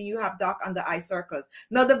black, and then you have dark under eye circles.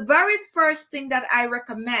 Now the very first thing that I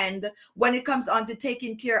recommend when it comes on to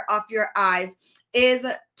taking care of your eyes is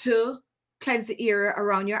to cleanse the area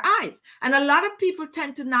around your eyes. And a lot of people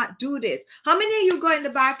tend to not do this. How many of you go in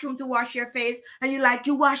the bathroom to wash your face and you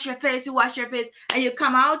wash your face, and you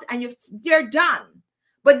come out and you're done?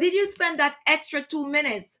 But did you spend that extra 2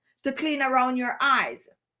 minutes to clean around your eyes?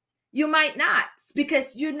 You might not,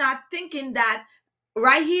 because you're not thinking that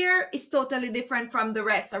right here is totally different from the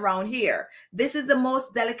rest around here. This is the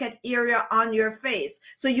most delicate area on your face.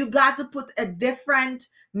 So you got to put a different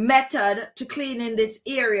method to clean in this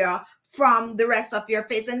area from the rest of your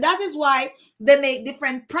face. And that is why they make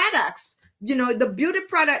different products. You know, the beauty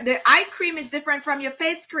product, the eye cream is different from your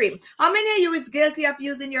face cream. How many of you is guilty of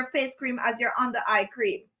using your face cream as your under eye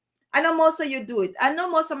cream? I know most of you do it. I know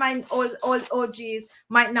most of my old OGs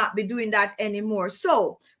might not be doing that anymore.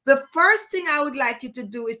 So the first thing I would like you to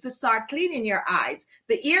do is to start cleaning your eyes,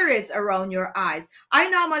 the areas around your eyes. I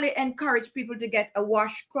normally encourage people to get a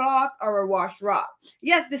washcloth or a wash rag.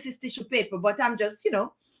 Yes, this is tissue paper, but I'm just, you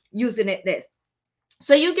know, using it this.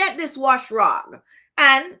 So you get this wash rag.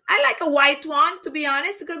 And I like a white one, to be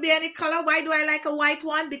honest. It could be any color. Why do I like a white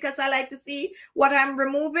one? Because I like to see what I'm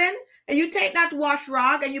removing. And you take that wash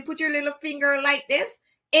rag and you put your little finger like this,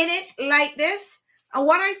 in it like this. And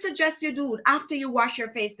what I suggest you do after you wash your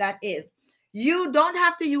face, that is, you don't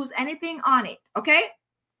have to use anything on it, okay?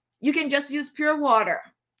 You can just use pure water.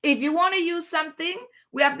 If you want to use something,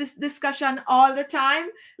 we have this discussion all the time,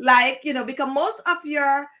 like, you know, because most of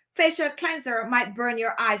your facial cleanser might burn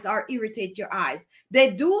your eyes or irritate your eyes.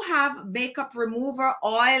 They do have makeup remover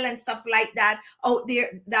oil and stuff like that out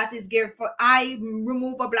there that is geared for eye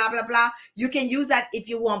remover, blah, blah, blah. You can use that if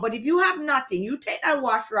you want. But if you have nothing, you take that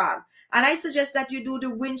wash rag. And I suggest that you do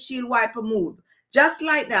the windshield wiper move. Just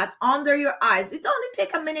like that, under your eyes. It only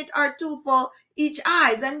take a minute or two for each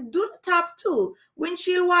eyes, and do the top two.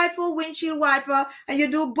 Windshield wiper, and you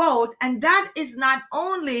do both. And that is not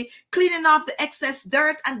only cleaning off the excess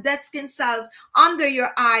dirt and dead skin cells under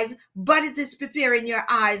your eyes, but it is preparing your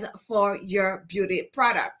eyes for your beauty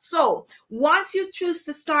product. So once you choose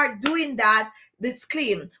to start doing that, this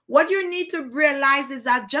clean, what you need to realize is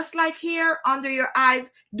that just like here under your eyes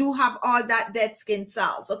do have all that dead skin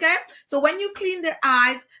cells, okay? So when you clean the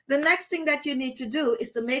eyes, the next thing that you need to do is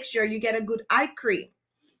to make sure you get a good eye cream.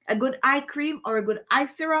 A good eye cream or a good eye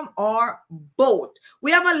serum or both. We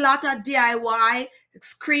have a lot of DIY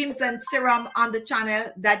creams and serum on the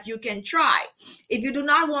channel that you can try. If you do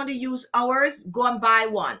not want to use ours, go and buy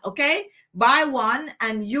one, okay? Buy one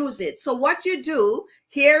and use it. So what you do,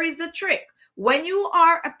 here is the trick. When you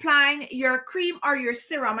are applying your cream or your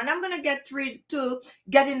serum, and I'm going to get to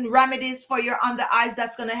getting remedies for your under eyes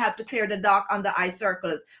that's going to help to clear the dark under eye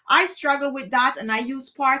circles. I struggle with that, and I use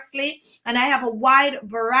parsley, and I have a wide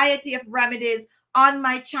variety of remedies on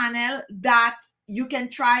my channel that you can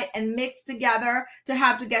try and mix together to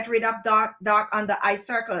help to get rid of dark under eye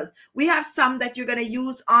circles. We have some that you're going to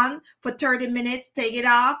use on for 30 minutes, take it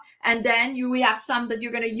off, and then we have some that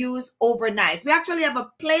you're going to use overnight. We actually have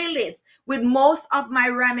a playlist with most of my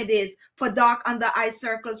remedies for dark under eye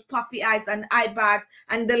circles, puffy eyes, and eye bags,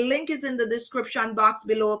 and the link is in the description box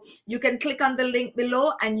below. You can click on the link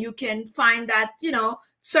below and you can find that, you know,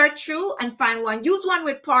 search through and find one. Use one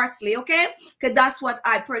with parsley, okay? Because that's what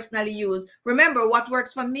I personally use. Remember, what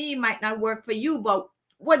works for me might not work for you, but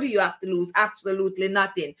what do you have to lose? Absolutely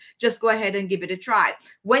nothing. Just go ahead and give it a try.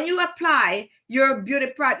 When you apply your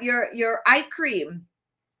beauty product, your eye cream,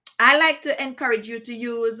 I like to encourage you to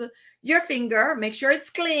use your finger. Make sure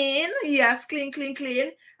it's clean. Yes, clean.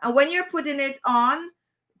 And when you're putting it on,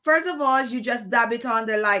 first of all, you just dab it on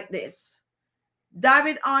there like this. Dab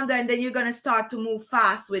it on there, and then you're going to start to move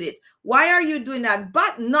fast with it. Why are you doing that?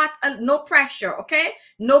 But not no pressure, okay?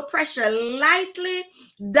 No pressure. Lightly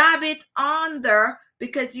dab it on there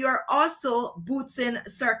because you're also boosting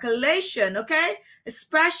circulation, okay? A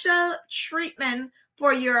special treatment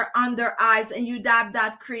for your under eyes, and you dab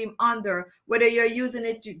that cream under, whether you're using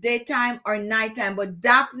it daytime or nighttime. But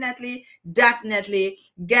definitely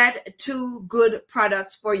get 2 good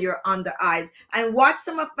products for your under eyes, and watch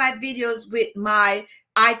some of my videos with my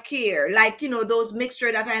eye care, like, you know, those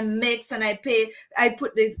mixture that I mix and I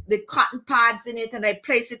put the cotton pads in it and I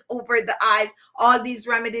place it over the eyes. All these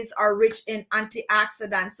remedies are rich in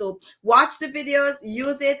antioxidants. So watch the videos,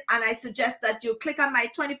 use it, and I suggest that you click on my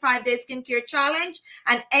 25-day skincare challenge,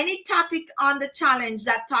 and any topic on the challenge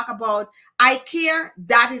that talk about eye care,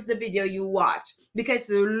 that is the video you watch, because it's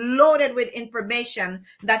loaded with information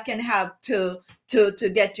that can help to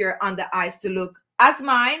get your under eyes to look as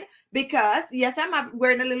mine. Because yes, I'm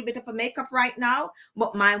wearing a little bit of a makeup right now,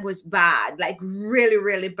 but mine was bad, like really,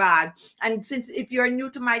 really bad. And since if you're new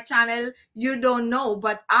to my channel, you don't know,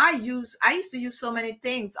 but I used to use so many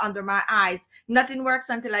things under my eyes. Nothing works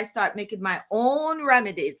until I start making my own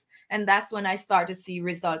remedies. And that's when I start to see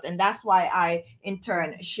results. And that's why I, in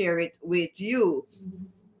turn, share it with you.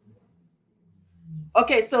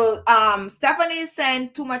 Okay, so Stephanie is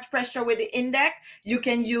saying too much pressure with the index. You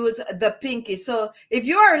can use the pinky. So if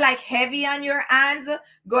you are like heavy on your hands,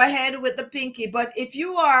 go ahead with the pinky. But if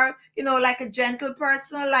you are, you know, like a gentle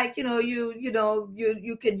person, like, you know,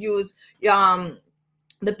 you can use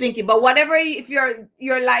the pinky. But whatever, if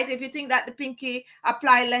you're light, if you think that the pinky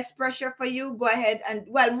apply less pressure for you, go ahead. And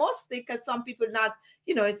well, mostly because some people not,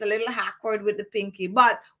 you know, it's a little awkward with the pinky,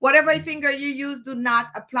 but whatever finger you use, do not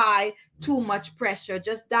apply too much pressure.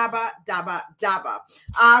 Just dabba, dabba, dabba.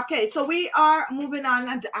 Okay, so we are moving on,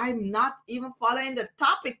 and I'm not even following the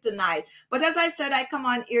topic tonight. But as I said, I come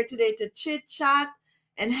on here today to chit chat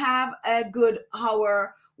and have a good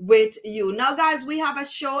hour with you. Now, guys, we have a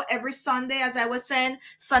show every Sunday, as I was saying,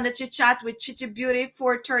 Sunday Chit Chat with Khichi Beauty,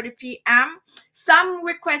 4:30 p.m. Some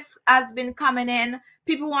requests has been coming in.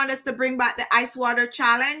 People want us to bring back the ice water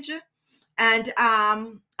challenge, and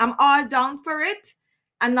I'm all down for it.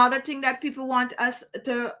 Another thing that people want us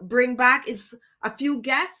to bring back is a few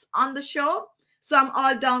guests on the show. So I'm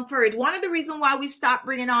all down for it. One of the reasons why we stopped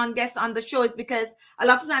bringing on guests on the show is because a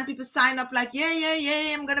lot of time people sign up like, yeah,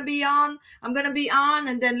 I'm going to be on.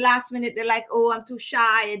 And then last minute, they're like, oh, I'm too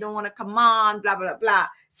shy. I don't want to come on, blah, blah, blah.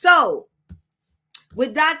 So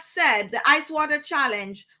with that said, the ice water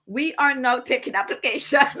challenge, we are now taking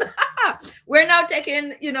application. We're now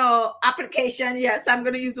taking, you know, application. Yes, I'm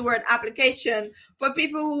going to use the word application for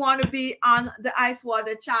people who want to be on the ice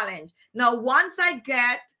water challenge. Now, once I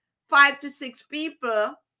get 5 to 6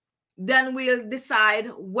 people, then we'll decide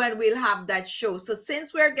when we'll have that show. So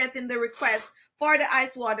since we're getting the request for the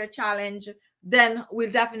ice water challenge, then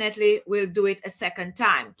we'll do it a second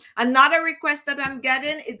time. Another request that I'm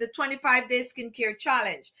getting is the 25-day skincare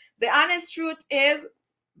challenge. The honest truth is,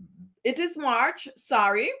 it is March.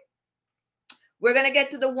 Sorry. We're going to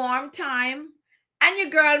get to the warm time, and your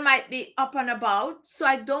girl might be up and about. So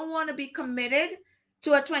I don't want to be committed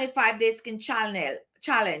to a 25-day skin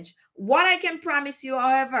challenge. What I can promise you,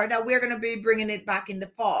 however, that we're going to be bringing it back in the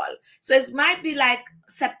fall. So it might be like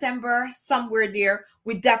September, somewhere there.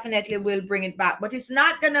 We definitely will bring it back, but it's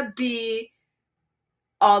not going to be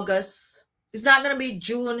August. It's not going to be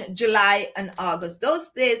June, July, and August. Those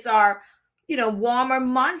days are, you know, warmer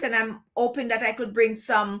month, and I'm hoping that I could bring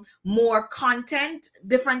some more content,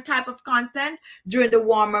 different type of content during the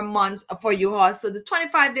warmer months for you all. So the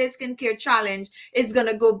 25-day skincare challenge is going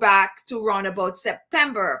to go back to around about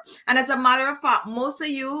September. And as a matter of fact, most of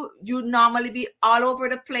you normally be all over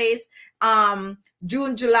the place,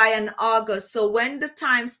 June, July, and August. So when the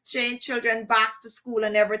times change, children back to school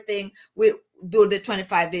and everything, we do the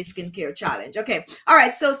 25-day skincare challenge. Okay. All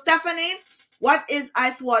right. So Stephanie, what is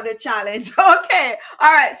ice water challenge? Okay.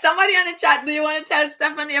 All right. Somebody on the chat, do you want to tell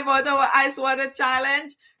Stephanie about our ice water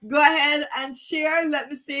challenge? Go ahead and share.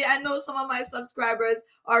 Let me see. I know some of my subscribers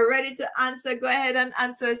are ready to answer. Go ahead and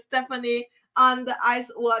answer Stephanie on the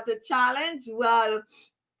ice water challenge. Well,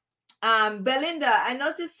 Belinda, I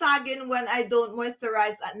notice sagging when I don't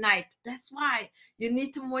moisturize at night. That's why you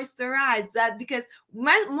need to moisturize that, because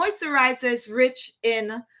moisturizer is rich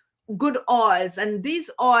in good oils, and these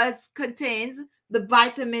oils contains the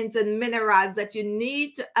vitamins and minerals that you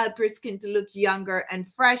need to help your skin to look younger and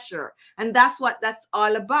fresher. And that's what that's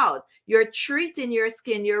all about. You're treating your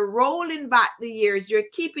skin, you're rolling back the years, you're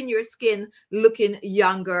keeping your skin looking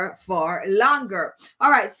younger for longer. All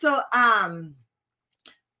right, so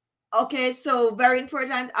okay, so very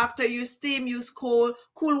important, after you steam, use cool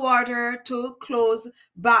water to close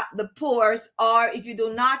back the pores. Or if you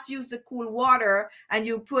do not use the cool water and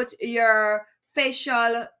you put your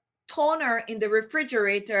facial toner in the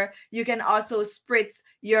refrigerator, you can also spritz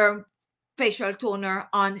your facial toner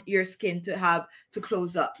on your skin to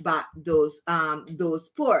close up back those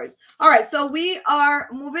pores. All right, so we are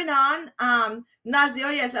moving on.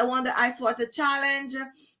 Nazio, yes, I want the ice water challenge.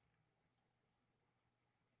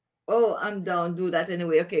 Oh, I'm down. Do that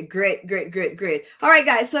anyway. Okay, great, great, great, great. All right,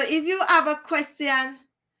 guys. So if you have a question,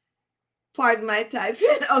 pardon my typing.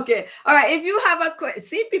 Okay. All right. If you have a question,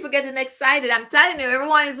 see people getting excited. I'm telling you,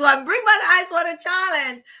 everyone is one. Bring back the ice water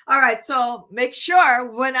challenge. All right. So make sure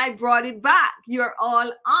when I brought it back, you're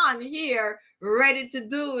all on here ready to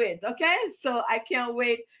do it. Okay. So I can't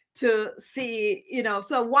wait to see,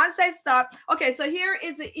 So once I start, okay. So here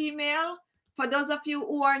is the email for those of you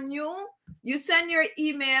who are new. You send your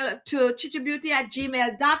email to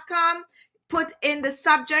khichibeauty@gmail.com. Put in the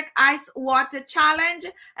subject ice water challenge,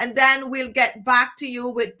 and then we'll get back to you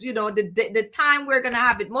with the time we're gonna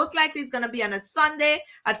have it. Most likely it's gonna be on a Sunday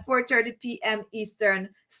at 4:30 p.m.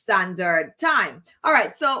 Eastern Standard Time. All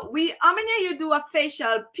right, so how many of you do a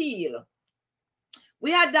facial peel?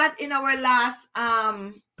 We had that in our last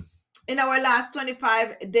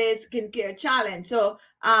 25 days skincare challenge. So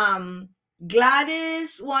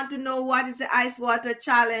Gladys want to know what is the ice water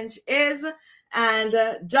challenge is. And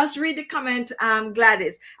just read the comment,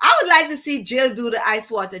 Gladys. I would like to see Jill do the ice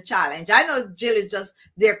water challenge. I know Jill is just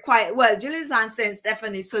there quite well. Jill is on St.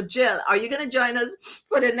 Stephanie. So Jill, are you going to join us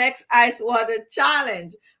for the next ice water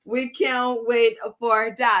challenge? We can't wait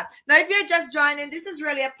for that. Now, if you're just joining, this is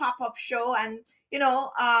really a pop-up show, and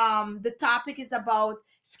the topic is about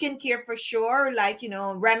skincare for sure, like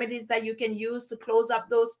remedies that you can use to close up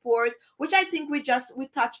those pores, which I think we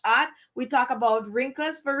touch on. We talk about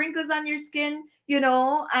wrinkles on your skin,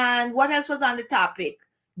 and what else was on the topic?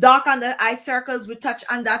 Dark under eye circles, we touch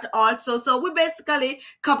on that also. So we basically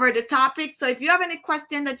cover the topic. So if you have any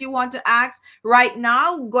question that you want to ask right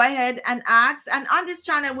now, go ahead and ask. And on this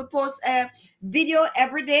channel, we post a video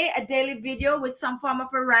every day, a daily video with some form of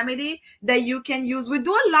a remedy that you can use. We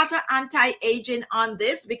do a lot of anti-aging on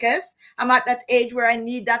this because I'm at that age where I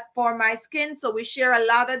need that for my skin. So we share a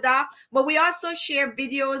lot of that, but we also share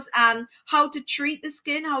videos on how to treat the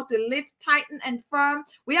skin, how to lift, tighten, and firm.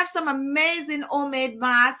 We have some amazing homemade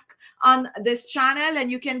masks on this channel,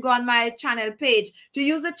 and you can go on my channel page. To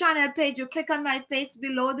use the channel page, you click on my face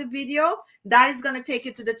below the video. That is going to take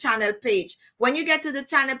you to the channel page. When you get to the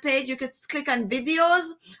channel page, you can click on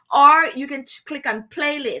videos, or you can click on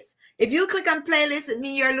playlists. If you click on playlist, it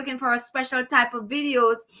means you're looking for a special type of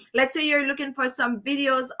videos. Let's say you're looking for some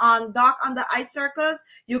videos on dark under eye circles.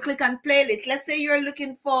 You click on playlist. Let's say you're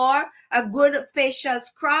looking for a good facial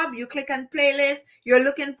scrub. You click on playlist. You're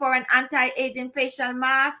looking for an anti-aging facial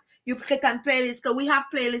mask. You click on playlist, because we have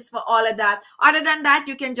playlists for all of that. Other than that,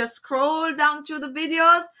 you can just scroll down through the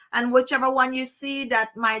videos, and whichever one you see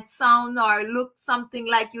that might sound or look something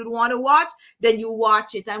like you'd want to watch, then you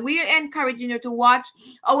watch it. And we are encouraging you to watch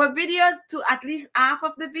our videos to at least half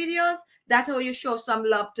of the videos. That's how you show some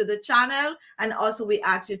love to the channel. And also we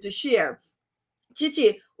ask you to share.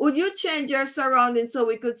 Khichi, would you change your surroundings so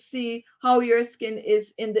we could see how your skin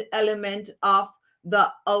is in the element of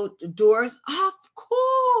the outdoors? Of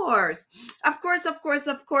course.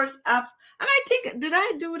 And I think, did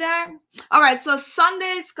I do that? All right. So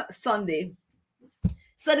Sunday.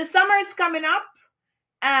 So the summer is coming up,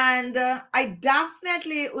 and I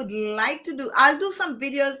definitely would like to I'll do some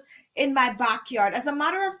videos in my backyard. As a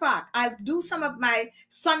matter of fact, I'll do some of my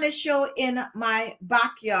Sunday show in my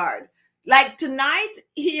backyard. Like tonight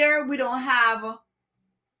here, I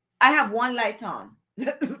have one light on.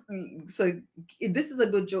 So this is a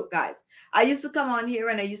good joke, guys. I used to come on here,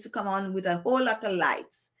 and I used to come on with a whole lot of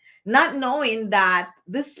lights, not knowing that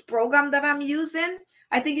this program that I'm using,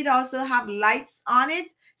 I think it also have lights on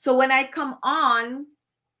it. So when I come on,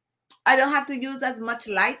 I don't have to use as much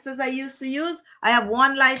lights as I used to use. I have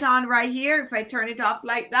one light on right here. If I turn it off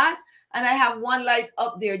like that, and I have one light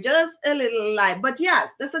up there, just a little light. But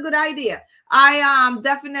yes, that's a good idea. I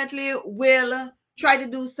definitely will try to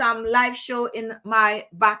do some live show in my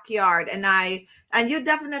backyard, and you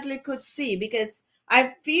definitely could see, because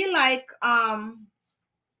I feel like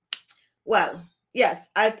well, yes,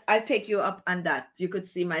 I take you up on that. You could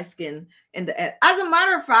see my skin in the air. As a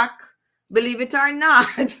matter of fact, believe it or not,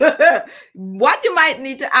 what you might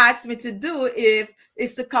need to ask me to do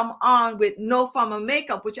is to come on with no form of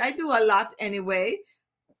makeup, which I do a lot anyway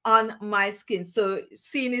on my skin. So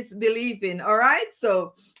seeing is believing. All right.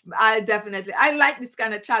 So I like this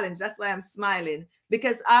kind of challenge. That's why I'm smiling,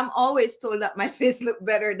 because I'm always told that my face look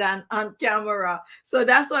better than on camera. So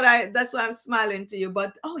that's why I'm smiling to you.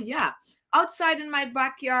 But oh yeah, outside in my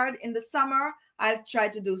backyard in the summer, I'll try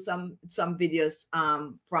to do some videos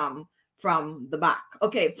from the back.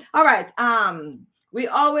 Okay. All right. We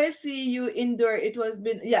always see you indoor.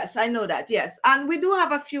 Yes, I know that. Yes. And we do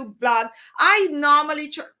have a few blogs. I normally,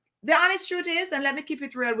 the honest truth is, and let me keep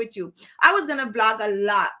it real with you, I was going to blog a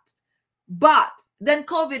lot, but then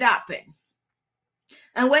COVID happened.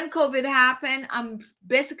 And when COVID happened, I'm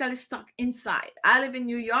basically stuck inside. I live in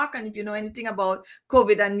New York, and if you know anything about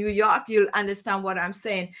COVID and New York, you'll understand what I'm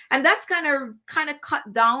saying. And that's kind of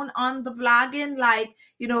cut down on the vlogging, like,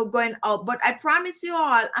 you know, going out. But I promise you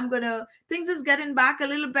all, things is getting back a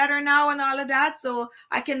little better now and all of that, so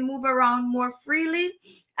I can move around more freely.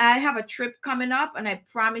 I have a trip coming up, and I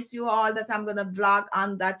promise you all that I'm gonna vlog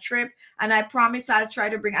on that trip. And I promise I'll try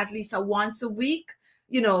to bring at least a once a week,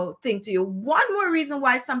 you know, thing to you. One more reason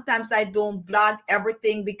why sometimes I don't vlog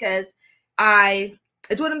everything, because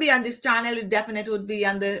it wouldn't be on this channel, it definitely would be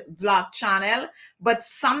on the vlog channel. But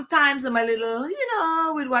sometimes I'm a little, you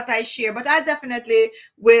know, with what I share. But I definitely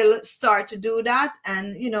will start to do that.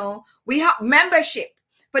 And, you know, we have membership.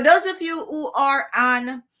 For those of you who are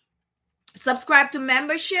on subscribe to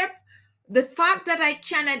membership, the fact that I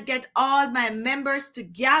cannot get all my members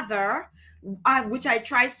together, which I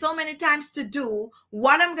try so many times to do,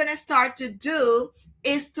 what I'm going to start to do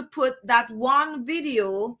is to put that one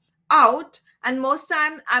video out. And most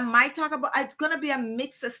time I might talk about, it's going to be a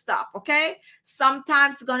mix of stuff. Okay.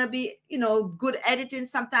 Sometimes it's going to be, you know, good editing.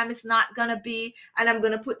 Sometimes it's not going to be. And I'm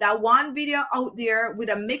going to put that one video out there with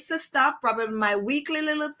a mix of stuff, probably my weekly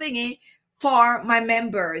little thingy for my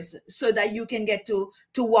members, so that you can get to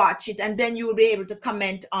watch it, and then you will be able to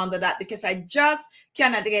comment under that, because I just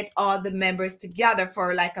cannot get all the members together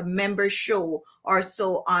for like a member show or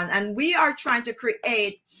so on. And we are trying to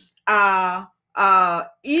create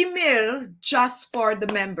email just for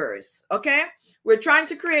the members. Okay, we're trying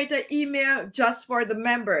to create an email just for the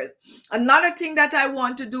members. Another thing that I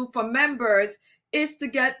want to do for members is to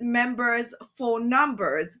get members' phone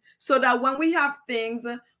numbers, so that when we have things,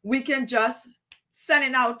 we can just send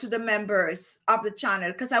it out to the members of the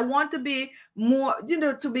channel. Because I want to be more, you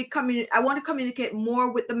know, I want to communicate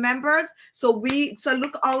more with the members. So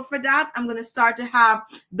look out for that. I'm going to start to have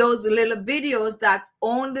those little videos that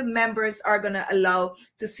only members are going to allow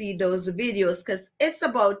to see those videos, because it's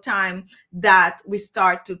about time that we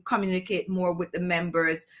start to communicate more with the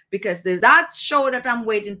members, because there's that show that I'm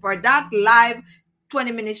waiting for, that live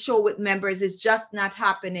 20-minute show with members, is just not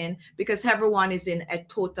happening because everyone is in a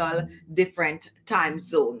total different time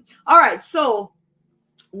zone. All right, so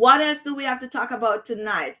what else do we have to talk about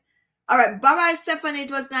tonight? All right, bye-bye, Stephanie.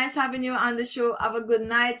 It was nice having you on the show. Have a good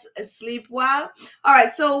night. Sleep well. All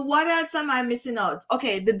right, so what else am I missing out?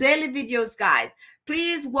 Okay, the daily videos, guys.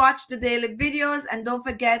 Please watch the daily videos, and don't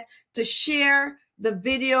forget to share the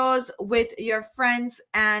videos with your friends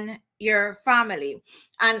and your family.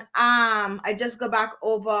 And I just go back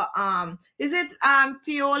over, is it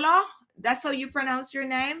Fiola? That's how you pronounce your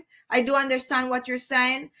name. I do understand what you're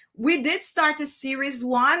saying. We did start a series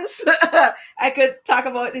once. I could talk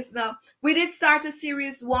about this now. We did start a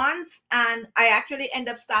series once, and I actually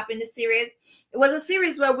ended up stopping the series. It was a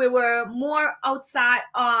series where we were more outside,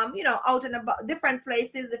 you know, out and about, different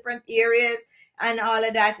places, different areas, and all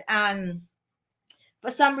of that. And for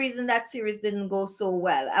some reason, that series didn't go so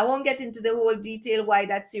well. I won't get into the whole detail why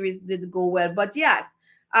that series didn't go well. But yes,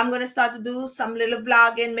 I'm going to start to do some little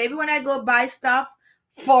vlogging. Maybe when I go buy stuff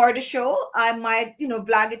for the show, I might, you know,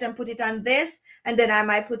 vlog it and put it on this. And then I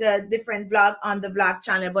might put a different vlog on the vlog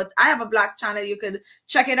channel. But I have a vlog channel. You could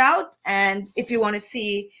check it out. And if you want to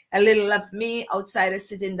see a little of me outside of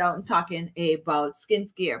sitting down talking about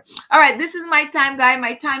skincare. All right, this is my time, guys.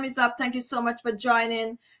 My time is up. Thank you so much for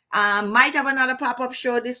joining. Might have another pop-up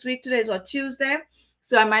show this week. Today is what, Tuesday?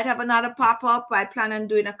 So I might have another pop-up. I plan on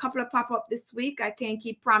doing a couple of pop-up this week. I can't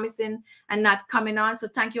keep promising and not coming on. So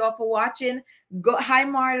thank you all for watching. Hi,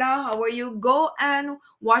 Marla. How are you? Go and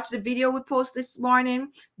watch the video we post this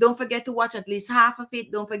morning. Don't forget to watch at least half of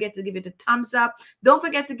it. Don't forget to give it a thumbs up. Don't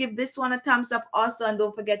forget to give this one a thumbs up also. And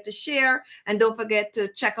don't forget to share. And don't forget to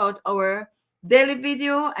check out our daily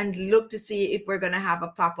video and look to see if we're going to have a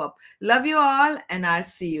pop-up. Love you all, and I'll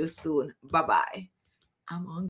see you soon. Bye-bye. I'm on.